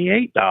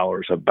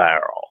 $28 a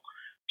barrel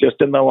just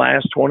in the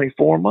last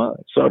 24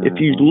 months. So if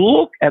you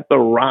look at the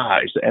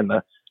rise, and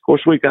of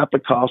course we got the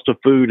cost of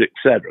food, et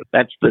cetera,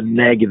 that's the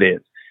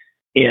negative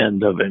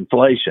end of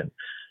inflation.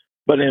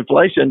 But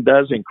inflation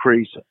does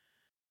increase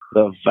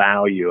the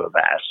value of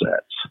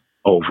assets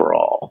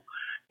overall.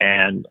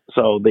 And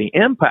so the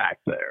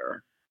impact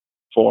there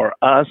for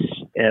us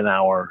in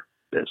our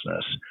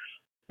business,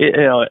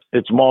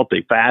 it's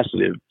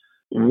multifaceted.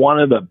 One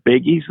of the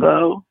biggies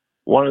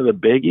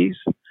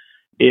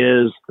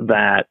is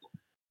that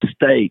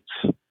states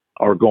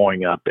are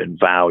going up in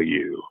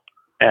value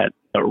at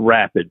a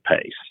rapid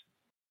pace.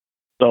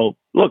 So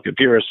look, if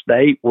your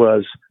estate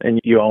and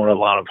you own a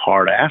lot of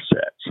hard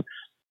assets,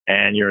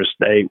 and your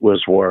estate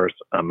was worth,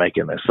 I'm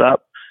making this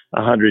up,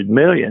 $100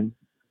 million,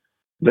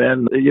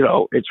 then,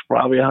 it's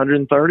probably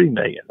 $130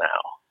 million now.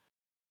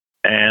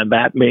 And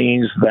that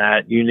means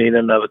that you need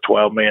another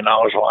 $12 million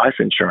of life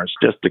insurance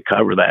just to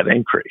cover that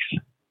increase.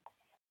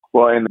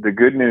 Well, and the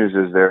good news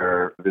is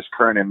this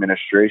current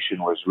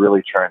administration was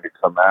really trying to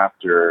come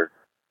after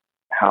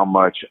how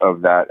much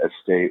of that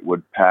estate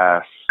would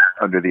pass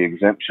under the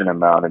exemption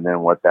amount and then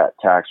what that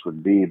tax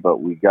would be.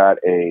 But we got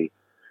a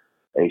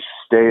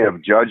stay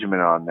of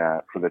judgment on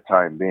that for the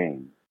time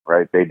being,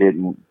 right? They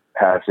didn't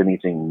pass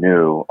anything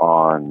new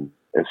on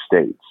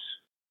estates.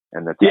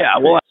 And I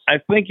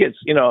think it's,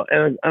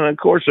 and of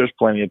course there's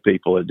plenty of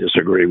people that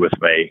disagree with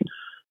me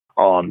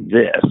on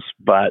this,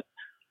 but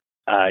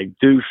I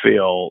do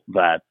feel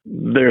that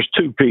there's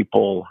two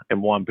people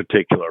in one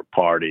particular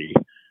party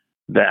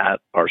that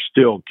are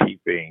still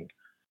keeping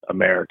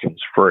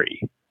Americans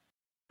free.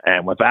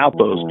 And without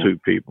those two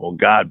people,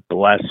 God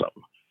bless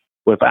them.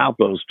 Without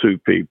those two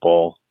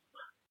people,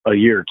 a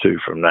year or two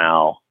from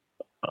now,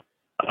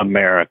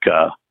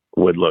 America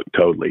would look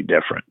totally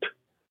different.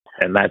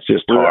 And that's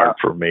just hard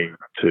for me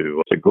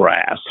to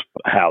grasp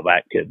how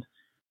that could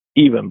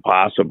even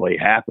possibly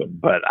happen.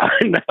 But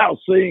I'm now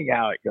seeing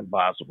how it can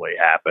possibly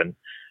happen,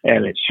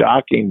 and it's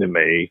shocking to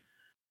me.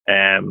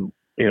 And,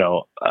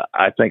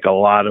 I think a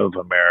lot of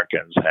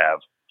Americans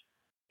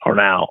are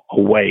now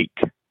awake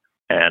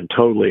and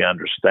totally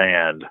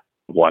understand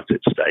what's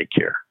at stake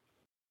here.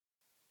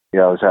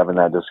 Yeah, I was having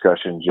that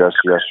discussion just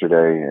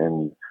yesterday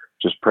and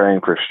just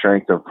praying for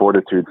strength and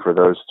fortitude for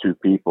those two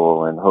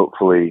people, and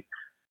hopefully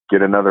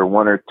get another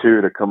one or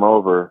two to come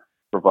over,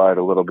 provide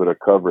a little bit of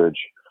coverage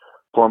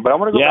for them. But I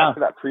want to go back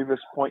to that previous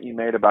point you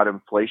made about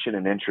inflation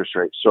and interest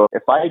rates. So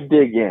if I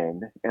dig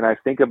in and I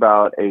think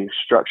about a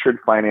structured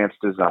finance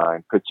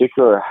design,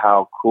 particularly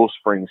how Cool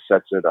Springs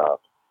sets it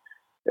up,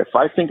 if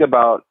I think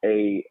about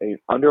an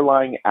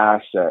underlying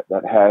asset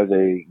that has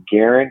a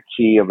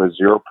guarantee of a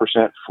 0%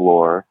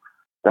 floor,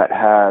 that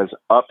has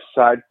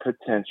upside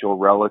potential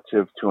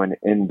relative to an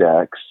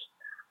index,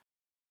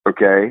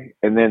 okay,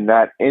 and then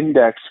that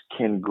index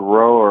can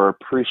grow or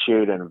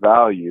appreciate in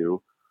value,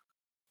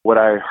 what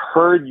I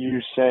heard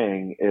you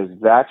saying is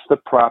that's the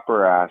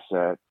proper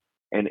asset.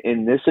 And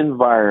in this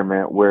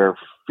environment where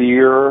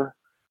fear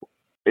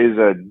is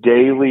a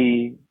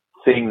daily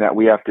thing that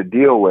we have to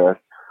deal with,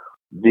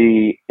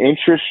 the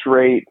interest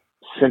rate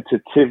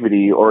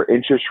sensitivity or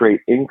interest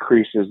rate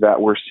increases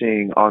that we're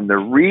seeing on the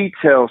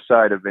retail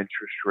side of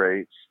interest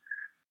rates,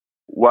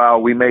 while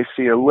we may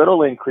see a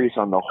little increase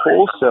on the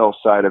wholesale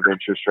side of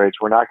interest rates,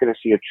 we're not going to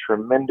see a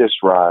tremendous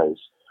rise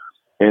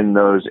in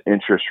those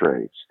interest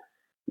rates.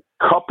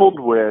 Coupled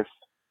with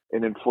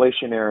an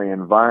inflationary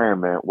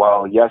environment,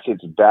 while yes,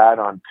 it's bad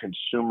on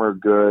consumer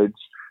goods,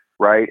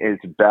 right?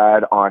 It's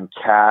bad on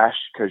cash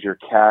because your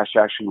cash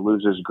actually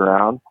loses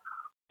ground.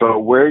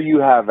 But where you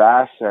have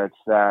assets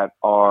that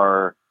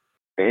are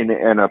in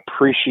an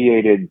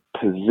appreciated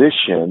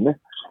position,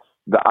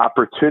 the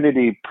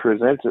opportunity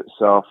presents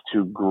itself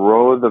to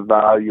grow the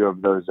value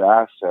of those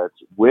assets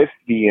with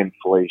the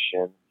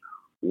inflation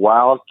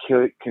while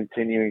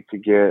continuing to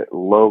get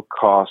low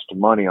cost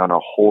money on a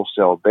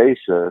wholesale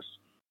basis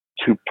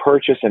to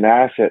purchase an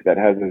asset that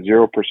has a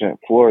 0%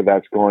 floor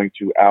that's going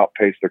to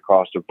outpace the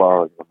cost of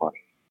borrowing the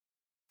money.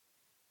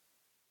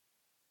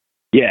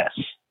 Yes.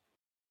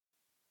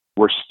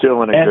 We're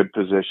still in a good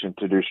position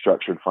to do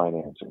structured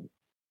financing.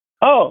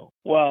 Oh,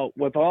 well,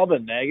 with all the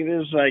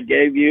negatives I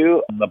gave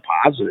you, the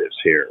positives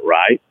here,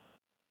 right?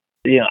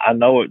 I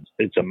know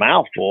it's a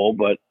mouthful,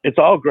 but it's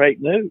all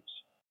great news.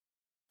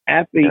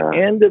 At the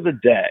end of the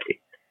day,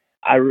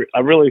 I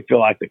really feel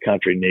like the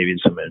country needed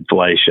some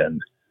inflation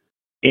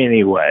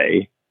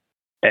anyway.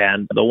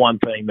 And the one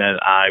thing that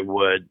I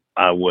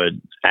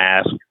would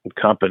ask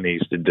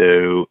companies to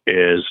do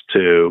is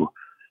to,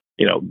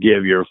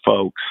 give your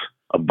folks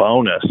a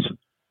bonus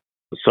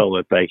so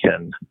that they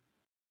can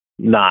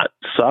not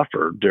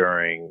suffer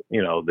during,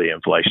 the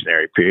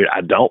inflationary period.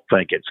 I don't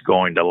think it's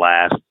going to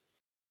last,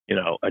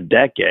 a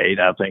decade.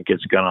 I think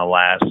it's going to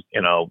last,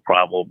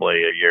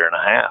 probably a year and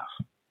a half.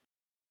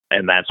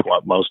 And that's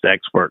what most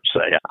experts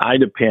say. I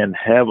depend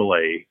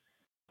heavily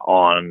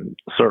on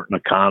certain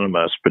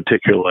economists,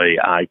 particularly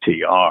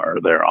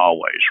ITR. They're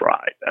always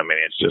right. I mean,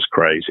 it's just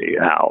crazy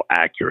how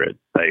accurate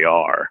they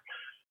are.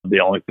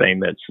 The only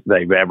thing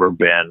they've ever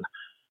been,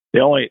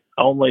 the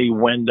only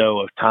window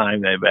of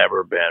time they've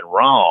ever been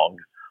wrong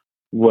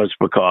was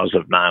because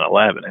of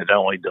 9/11. It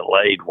only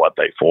delayed what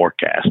they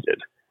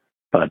forecasted.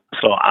 But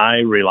so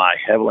I rely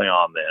heavily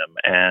on them.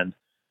 And,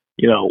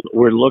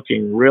 we're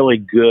looking really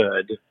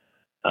good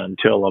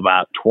until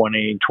about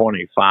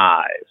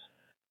 2025.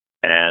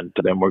 And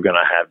then we're going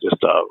to have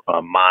just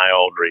a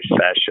mild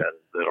recession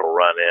that'll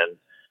run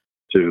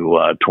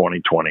into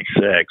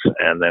 2026.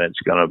 And then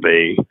it's going to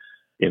be,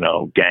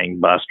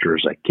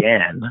 gangbusters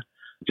again.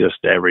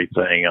 Just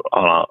everything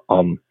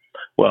on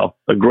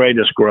the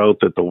greatest growth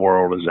that the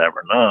world has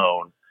ever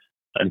known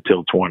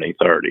until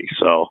 2030.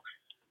 So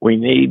we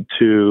need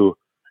to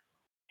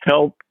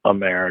help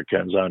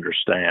Americans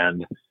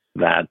understand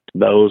that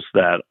those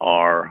that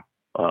are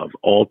of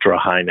ultra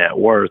high net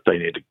worth, they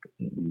need to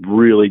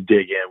really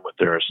dig in with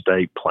their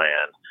estate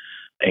plan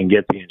and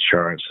get the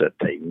insurance that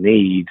they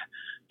need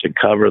to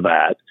cover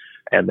that.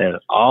 And then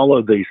all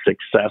of these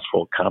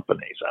successful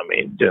companies, I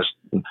mean, just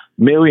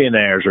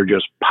millionaires are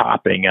just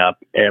popping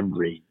up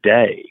every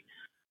day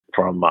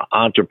from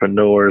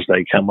entrepreneurs.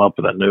 They come up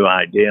with a new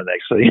idea and they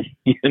say,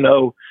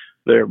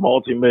 they're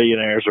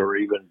multimillionaires or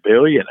even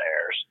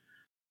billionaires.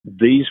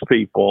 These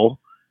people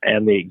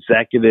and the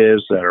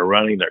executives that are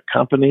running their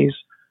companies,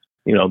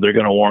 they're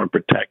going to want to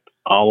protect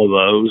all of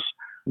those,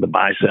 the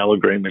buy-sell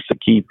agreements, the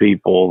key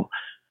people.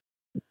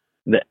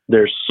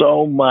 There's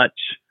so much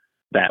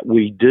that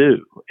we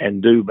do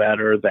and do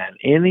better than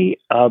any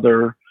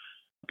other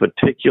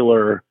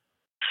particular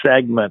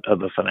segment of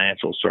the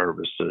financial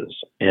services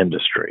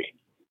industry.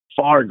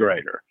 Far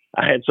greater.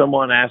 I had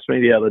someone ask me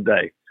the other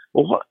day,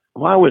 well,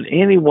 why would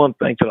anyone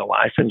think that a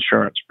life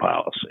insurance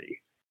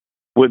policy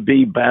would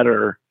be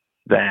better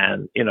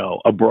than,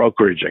 a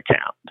brokerage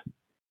account?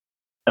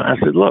 And I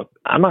said, look,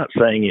 I'm not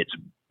saying it's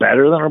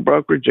better than a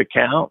brokerage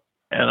account,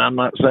 and I'm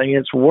not saying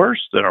it's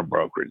worse than a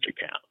brokerage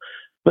account.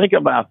 Think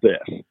about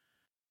this.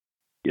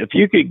 If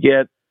you could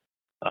get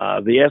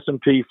the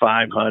S&P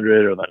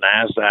 500 or the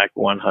NASDAQ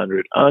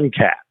 100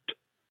 uncapped,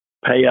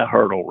 pay a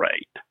hurdle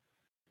rate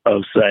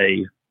of,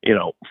 say,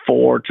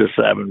 4 to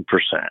 7%.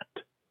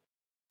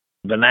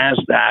 The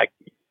NASDAQ,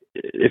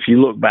 if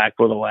you look back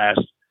for the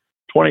last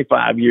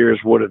 25 years,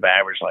 would have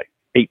averaged like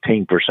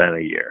 18%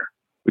 a year.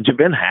 Would you have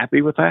been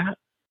happy with that?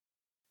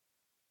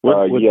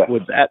 Yes.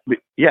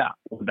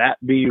 Would that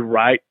be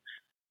right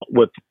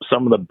with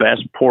some of the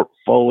best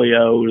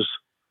portfolios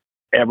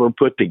ever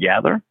put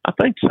together? I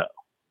think so.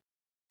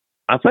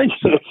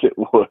 Yes, it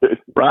would.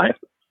 Right?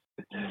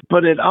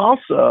 But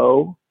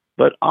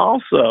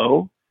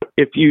also,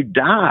 if you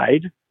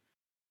died,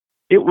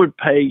 it would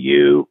pay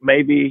you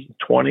maybe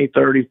 $20,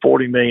 $30,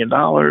 $40 million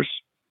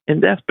in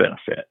death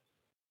benefit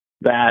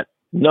that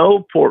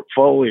no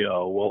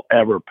portfolio will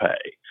ever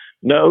pay.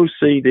 No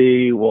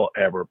CD will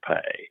ever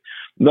pay.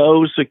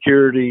 No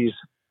securities,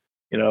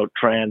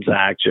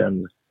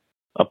 transaction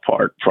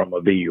apart from a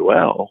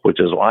VUL, which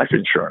is a life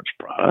insurance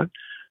product,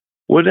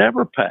 would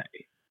ever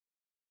pay.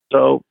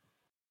 So,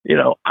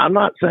 I'm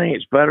not saying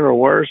it's better or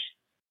worse,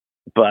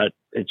 but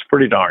it's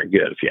pretty darn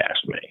good if you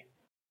ask me.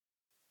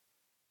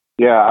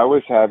 Yeah, I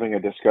was having a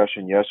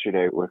discussion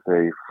yesterday with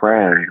a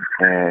friend,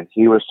 and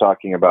he was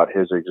talking about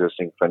his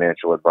existing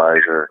financial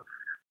advisor,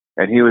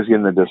 and he was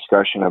in the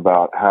discussion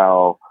about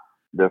how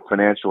the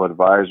financial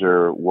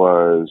advisor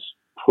was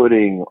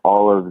putting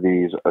all of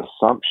these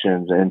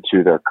assumptions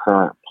into their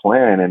current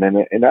plan. And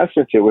in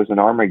essence, it was an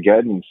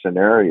Armageddon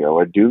scenario,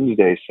 a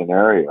doomsday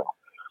scenario.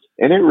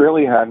 And it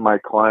really had my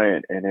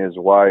client and his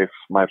wife,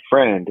 my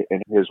friend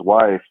and his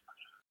wife,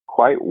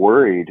 quite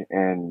worried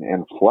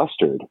and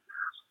flustered.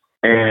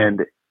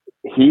 And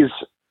he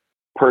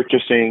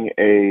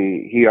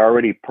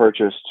already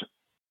purchased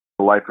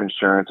life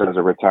insurance as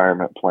a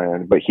retirement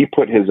plan, but he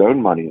put his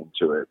own money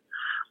into it.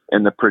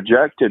 And the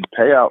projected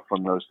payout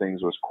from those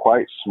things was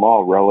quite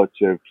small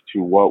relative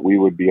to what we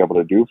would be able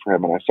to do for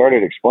him. And I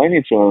started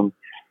explaining to him,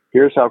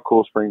 here's how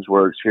Cool Springs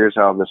works. Here's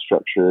how the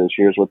structure is.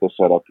 Here's what the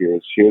setup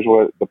is. Here's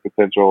what the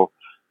potential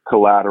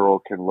collateral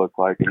can look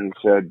like. And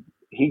he said,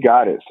 he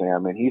got it,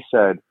 Sam. And he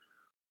said,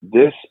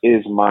 this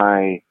is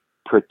my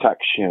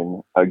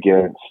protection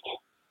against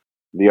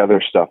the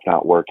other stuff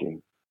not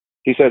working.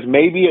 He says,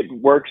 maybe it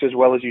works as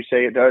well as you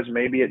say it does.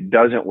 Maybe it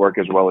doesn't work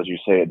as well as you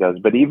say it does.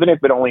 But even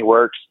if it only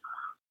works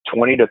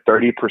 20 to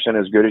 30%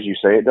 as good as you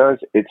say it does,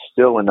 it's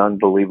still an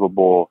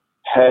unbelievable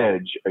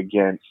hedge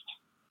against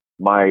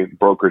my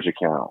brokerage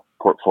account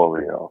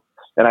portfolio.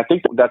 And I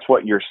think that's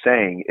what you're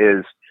saying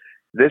is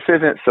this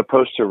isn't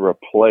supposed to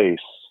replace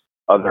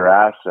other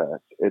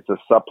assets. It's a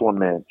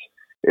supplement.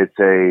 It's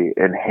a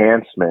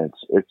enhancement.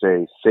 It's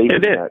a safety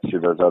net to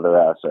those other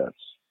assets.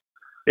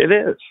 It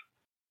is.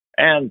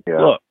 And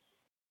look,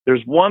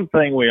 there's one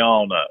thing we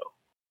all know.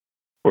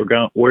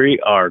 We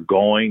are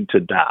going to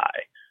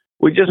die.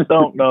 We just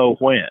don't know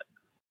when.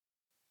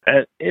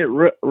 And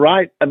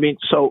right? I mean,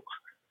 so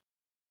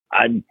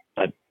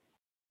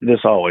this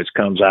always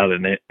comes out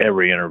in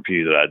every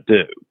interview that I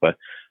do. But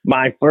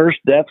my first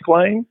death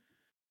claim,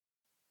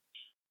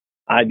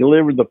 I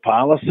delivered the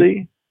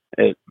policy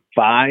at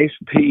 5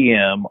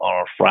 p.m.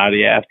 on a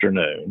Friday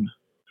afternoon.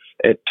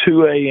 At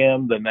 2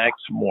 a.m. the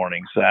next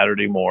morning,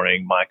 Saturday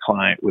morning, my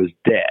client was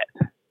dead.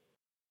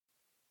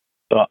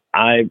 So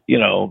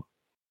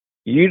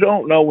you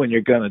don't know when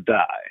you're going to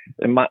die.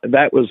 And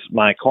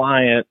my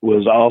client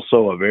was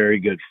also a very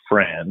good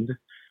friend,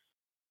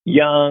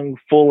 young,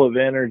 full of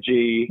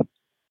energy,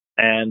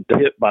 and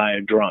hit by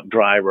a drunk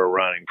driver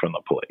running from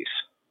the police.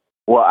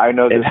 Well, I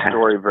know this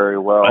story very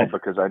well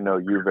because I know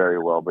you very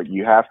well, but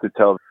you have to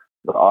tell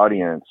the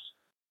audience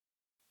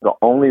the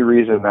only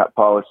reason that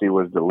policy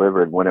was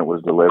delivered when it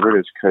was delivered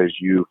is because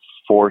you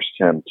forced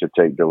him to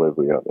take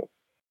delivery of it.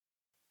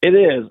 It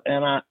is.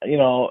 And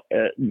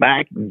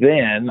back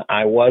then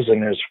I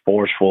wasn't as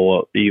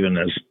forceful even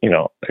as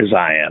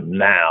I am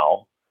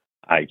now,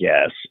 I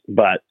guess,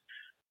 but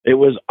it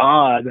was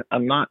odd.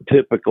 I'm not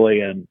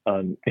typically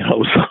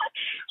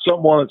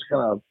someone that's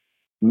going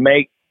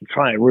to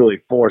try and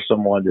really force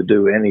someone to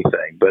do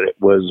anything, but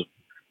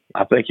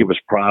I think it was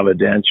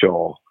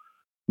providential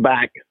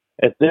back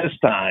at this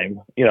time.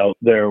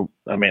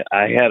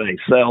 I had a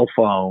cell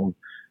phone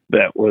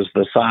that was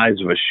the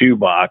size of a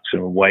shoebox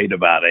and weighed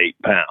about 8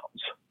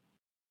 pounds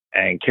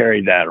and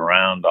carried that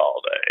around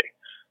all day.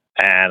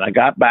 And I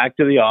got back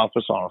to the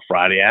office on a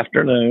Friday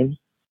afternoon.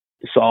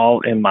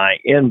 Saw in my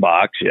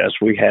inbox, yes,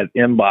 we had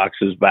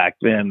inboxes back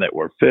then that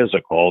were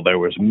physical. There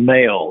was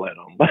mail in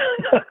them.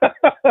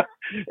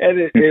 And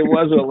it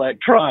wasn't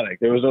electronic.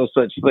 There was no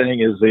such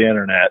thing as the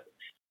internet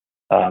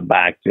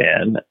back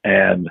then.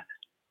 And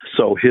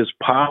so his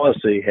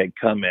policy had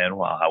come in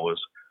while I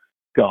was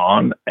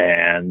gone,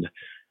 and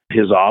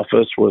his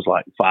office was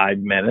like 5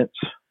 minutes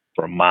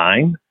from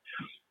mine.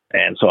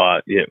 And so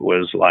it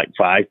was like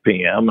 5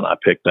 p.m. and I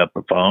picked up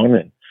the phone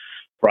and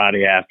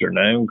Friday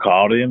afternoon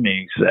called him.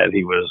 He said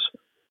he was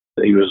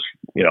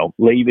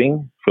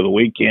leaving for the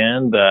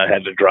weekend,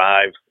 had to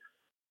drive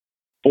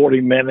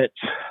 40 minutes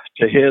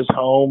to his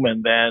home,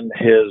 and then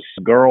his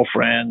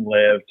girlfriend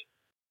lived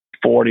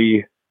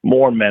 40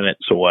 more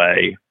minutes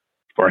away.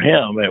 For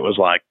him, it was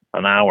like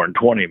an hour and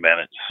 20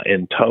 minutes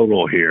in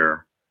total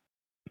here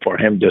for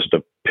him just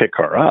to pick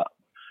her up.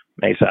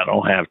 And he said, I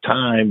don't have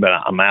time, but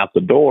I'm out the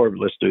door.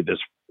 Let's do this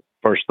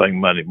first thing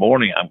Monday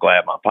morning. I'm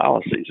glad my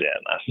policy's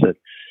in. I said,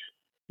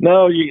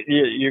 no,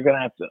 you're going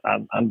to have to,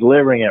 I'm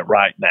delivering it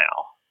right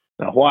now.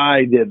 Now,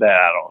 why he did that,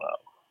 I don't know.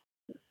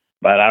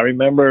 But I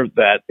remember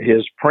that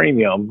his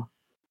premium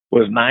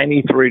was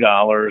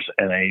 $93.86.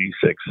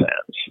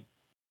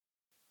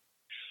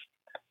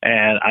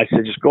 And I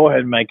said, just go ahead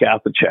and make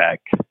out the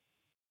check,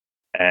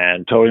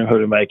 and told him who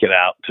to make it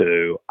out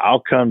to. I'll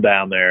come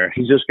down there.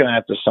 He's just going to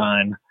have to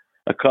sign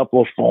a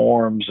couple of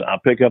forms. I'll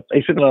pick up.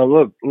 He said, no,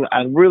 look,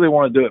 I really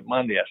want to do it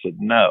Monday. I said,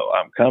 no,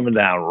 I'm coming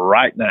down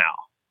right now.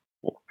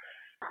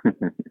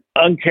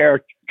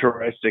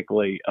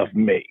 Uncharacteristically of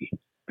me,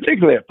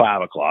 particularly at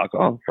 5 o'clock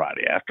on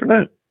Friday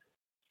afternoon.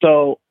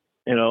 So,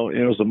 it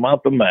was the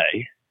month of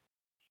May.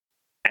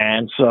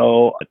 And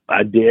so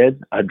I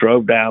did. I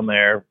drove down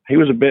there. He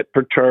was a bit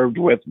perturbed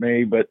with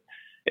me, but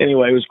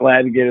anyway, he was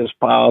glad to get his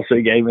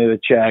policy, gave me the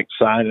check,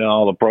 signed in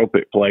all the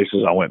appropriate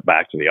places. I went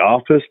back to the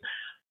office.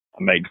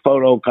 I made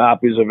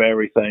photocopies of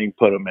everything,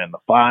 put them in the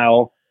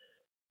file.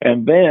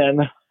 And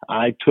then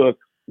I took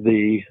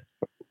the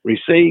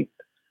receipt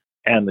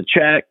and the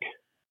check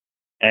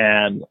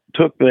and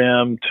took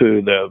them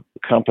to the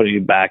company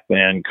back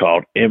then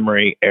called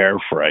Emery Air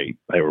Freight.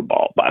 They were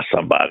bought by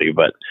somebody,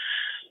 but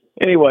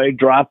anyway,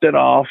 dropped it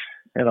off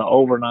in an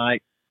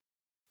overnight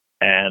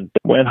and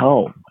went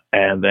home.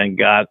 and then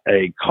got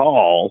a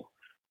call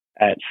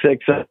at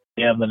 6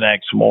 a.m. the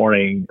next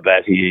morning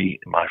that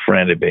my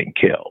friend had been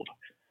killed.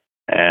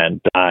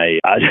 And I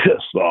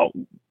just thought,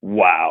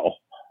 wow,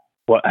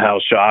 how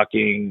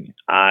shocking.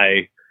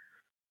 I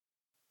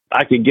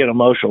could get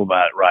emotional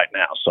about it right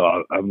now,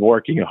 so I'm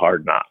working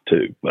hard not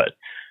to. But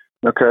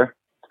okay,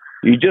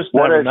 you just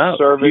never know.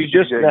 You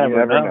just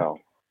never know.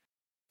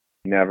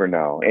 Never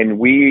know. And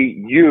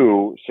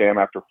you, Sam,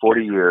 after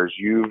 40 years,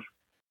 you've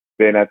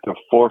been at the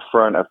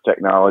forefront of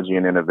technology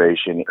and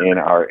innovation in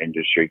our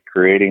industry,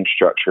 creating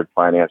structured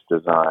finance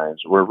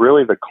designs where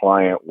really the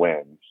client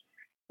wins.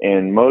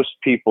 And most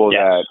people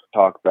that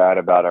talk bad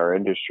about our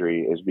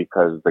industry is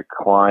because the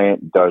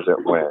client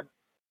doesn't win.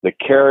 The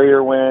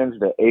carrier wins,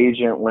 the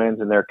agent wins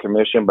in their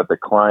commission, but the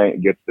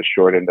client gets the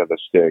short end of the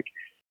stick.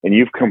 And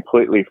you've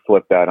completely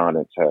flipped that on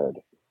its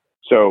head.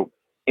 So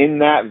in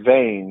that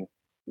vein,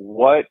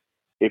 what,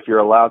 if you're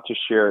allowed to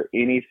share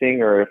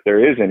anything, or if there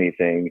is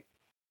anything,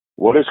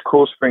 what is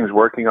Cool Springs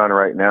working on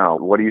right now?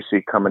 What do you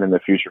see coming in the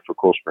future for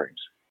Cool Springs?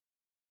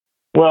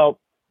 Well,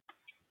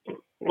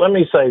 let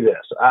me say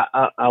this.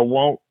 I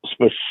won't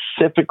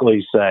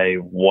specifically say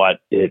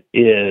what it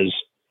is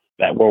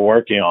that we're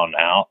working on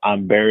now.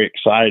 I'm very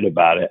excited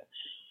about it.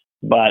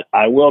 But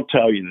I will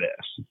tell you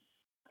this,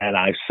 and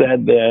I've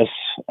said this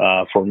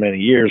for many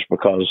years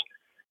because,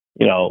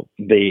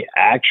 the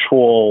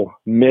actual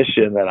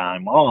mission that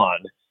I'm on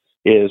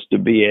is to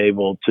be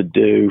able to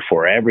do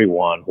for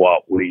everyone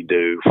what we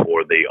do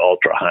for the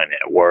ultra high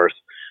net worth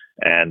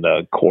and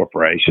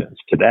corporations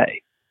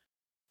today.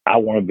 I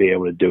want to be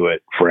able to do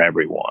it for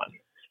everyone.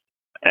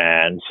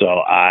 And so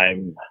I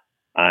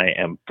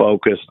am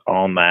focused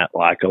on that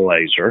like a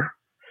laser.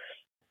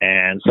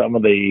 And some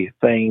of the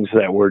things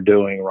that we're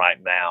doing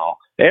right now,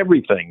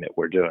 everything that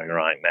we're doing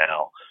right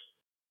now,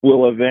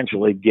 will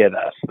eventually get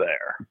us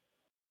there.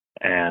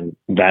 And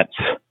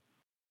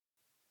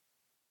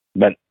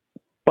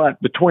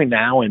but between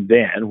now and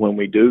then, when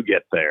we do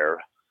get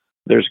there,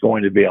 there's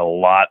going to be a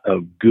lot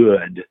of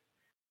good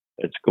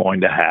that's going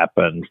to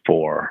happen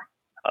for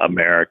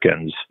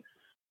Americans,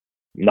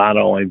 not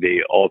only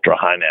the ultra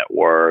high net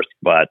worth,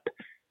 but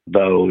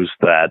those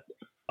that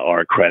are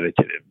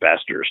accredited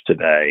investors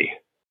today,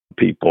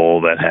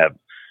 people that have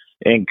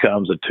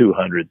incomes of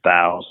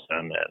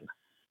 200,000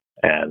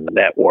 and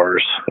net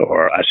worth,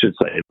 or I should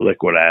say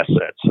liquid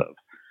assets of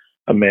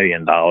 $1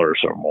 million or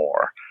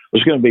more.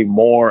 There's going to be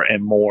more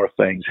and more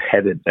things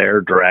headed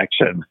their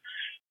direction.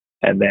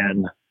 And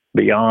then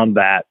beyond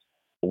that,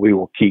 we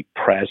will keep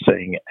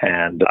pressing,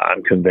 and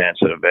I'm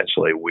convinced that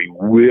eventually we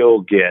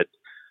will get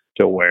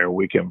to where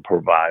we can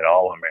provide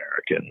all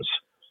Americans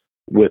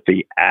with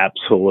the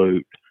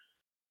absolute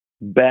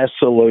best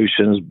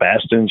solutions,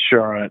 best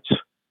insurance,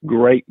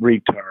 great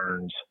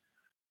returns,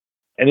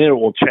 and it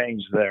will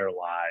change their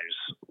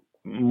lives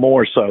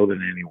more so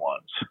than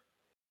anyone's.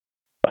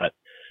 But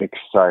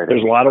exciting.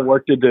 There's a lot of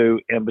work to do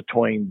in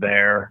between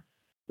there,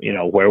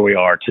 where we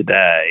are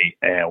today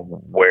and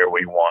where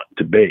we want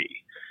to be.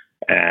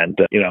 And,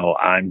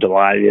 I'm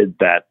delighted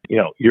that,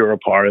 you're a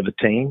part of the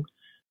team.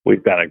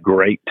 We've got a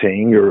great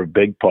team. You're a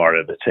big part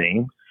of the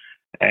team.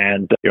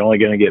 And you're only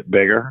going to get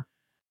bigger.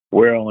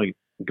 We're only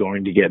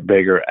going to get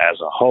bigger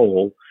as a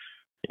whole.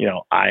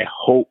 I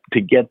hope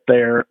to get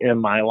there in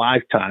my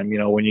lifetime.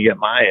 When you get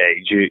my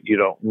age, you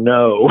don't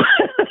know.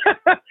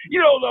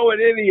 You don't know at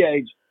any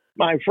age.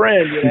 My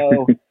friend,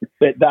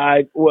 that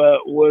died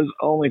was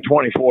only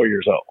 24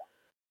 years old.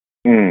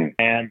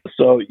 And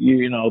so,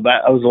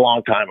 that was a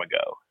long time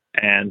ago.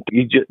 And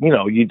you just,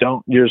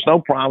 there's no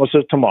promise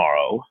of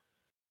tomorrow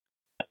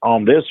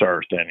on this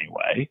earth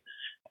anyway.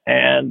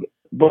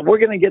 But we're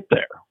going to get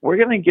there. We're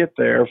going to get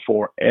there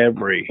for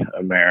every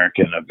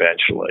American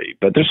eventually.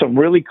 But there's some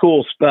really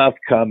cool stuff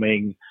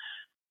coming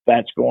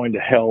that's going to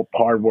help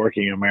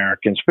hardworking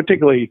Americans,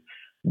 particularly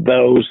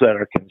those that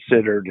are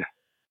considered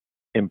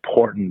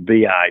important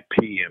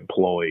VIP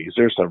employees.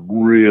 There's some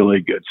really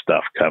good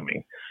stuff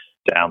coming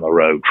down the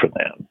road for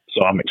them.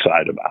 So I'm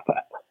excited about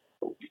that.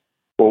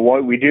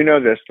 Well, we do know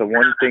this. The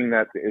one thing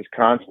that is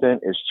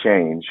constant is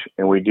change.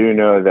 And we do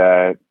know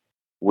that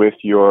with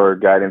your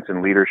guidance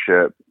and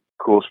leadership,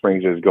 Cool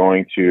Springs is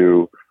going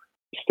to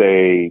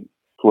stay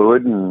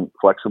fluid and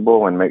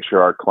flexible and make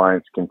sure our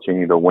clients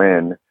continue to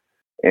win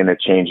in a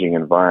changing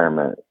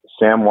environment.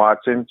 Sam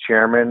Watson,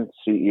 Chairman,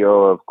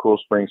 CEO of Cool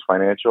Springs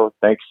Financial.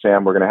 Thanks,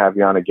 Sam. We're going to have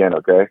you on again,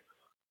 okay?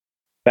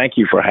 Thank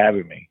you for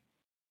having me.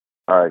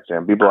 All right,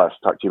 Sam. Be blessed.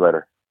 Talk to you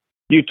later.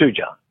 You too,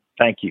 John.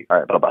 Thank you. All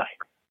right. Bye-bye.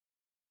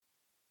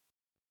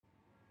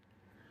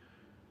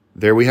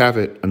 There we have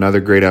it.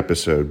 Another great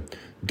episode.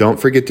 Don't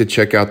forget to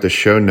check out the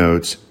show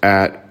notes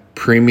at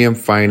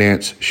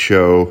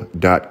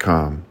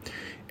premiumfinanceshow.com.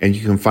 And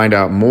you can find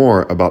out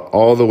more about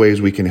all the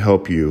ways we can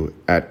help you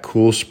at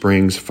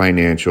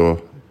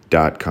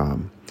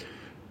coolspringsfinancial.com.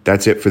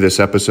 That's it for this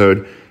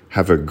episode.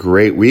 Have a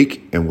great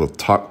week, and we'll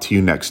talk to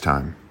you next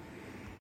time.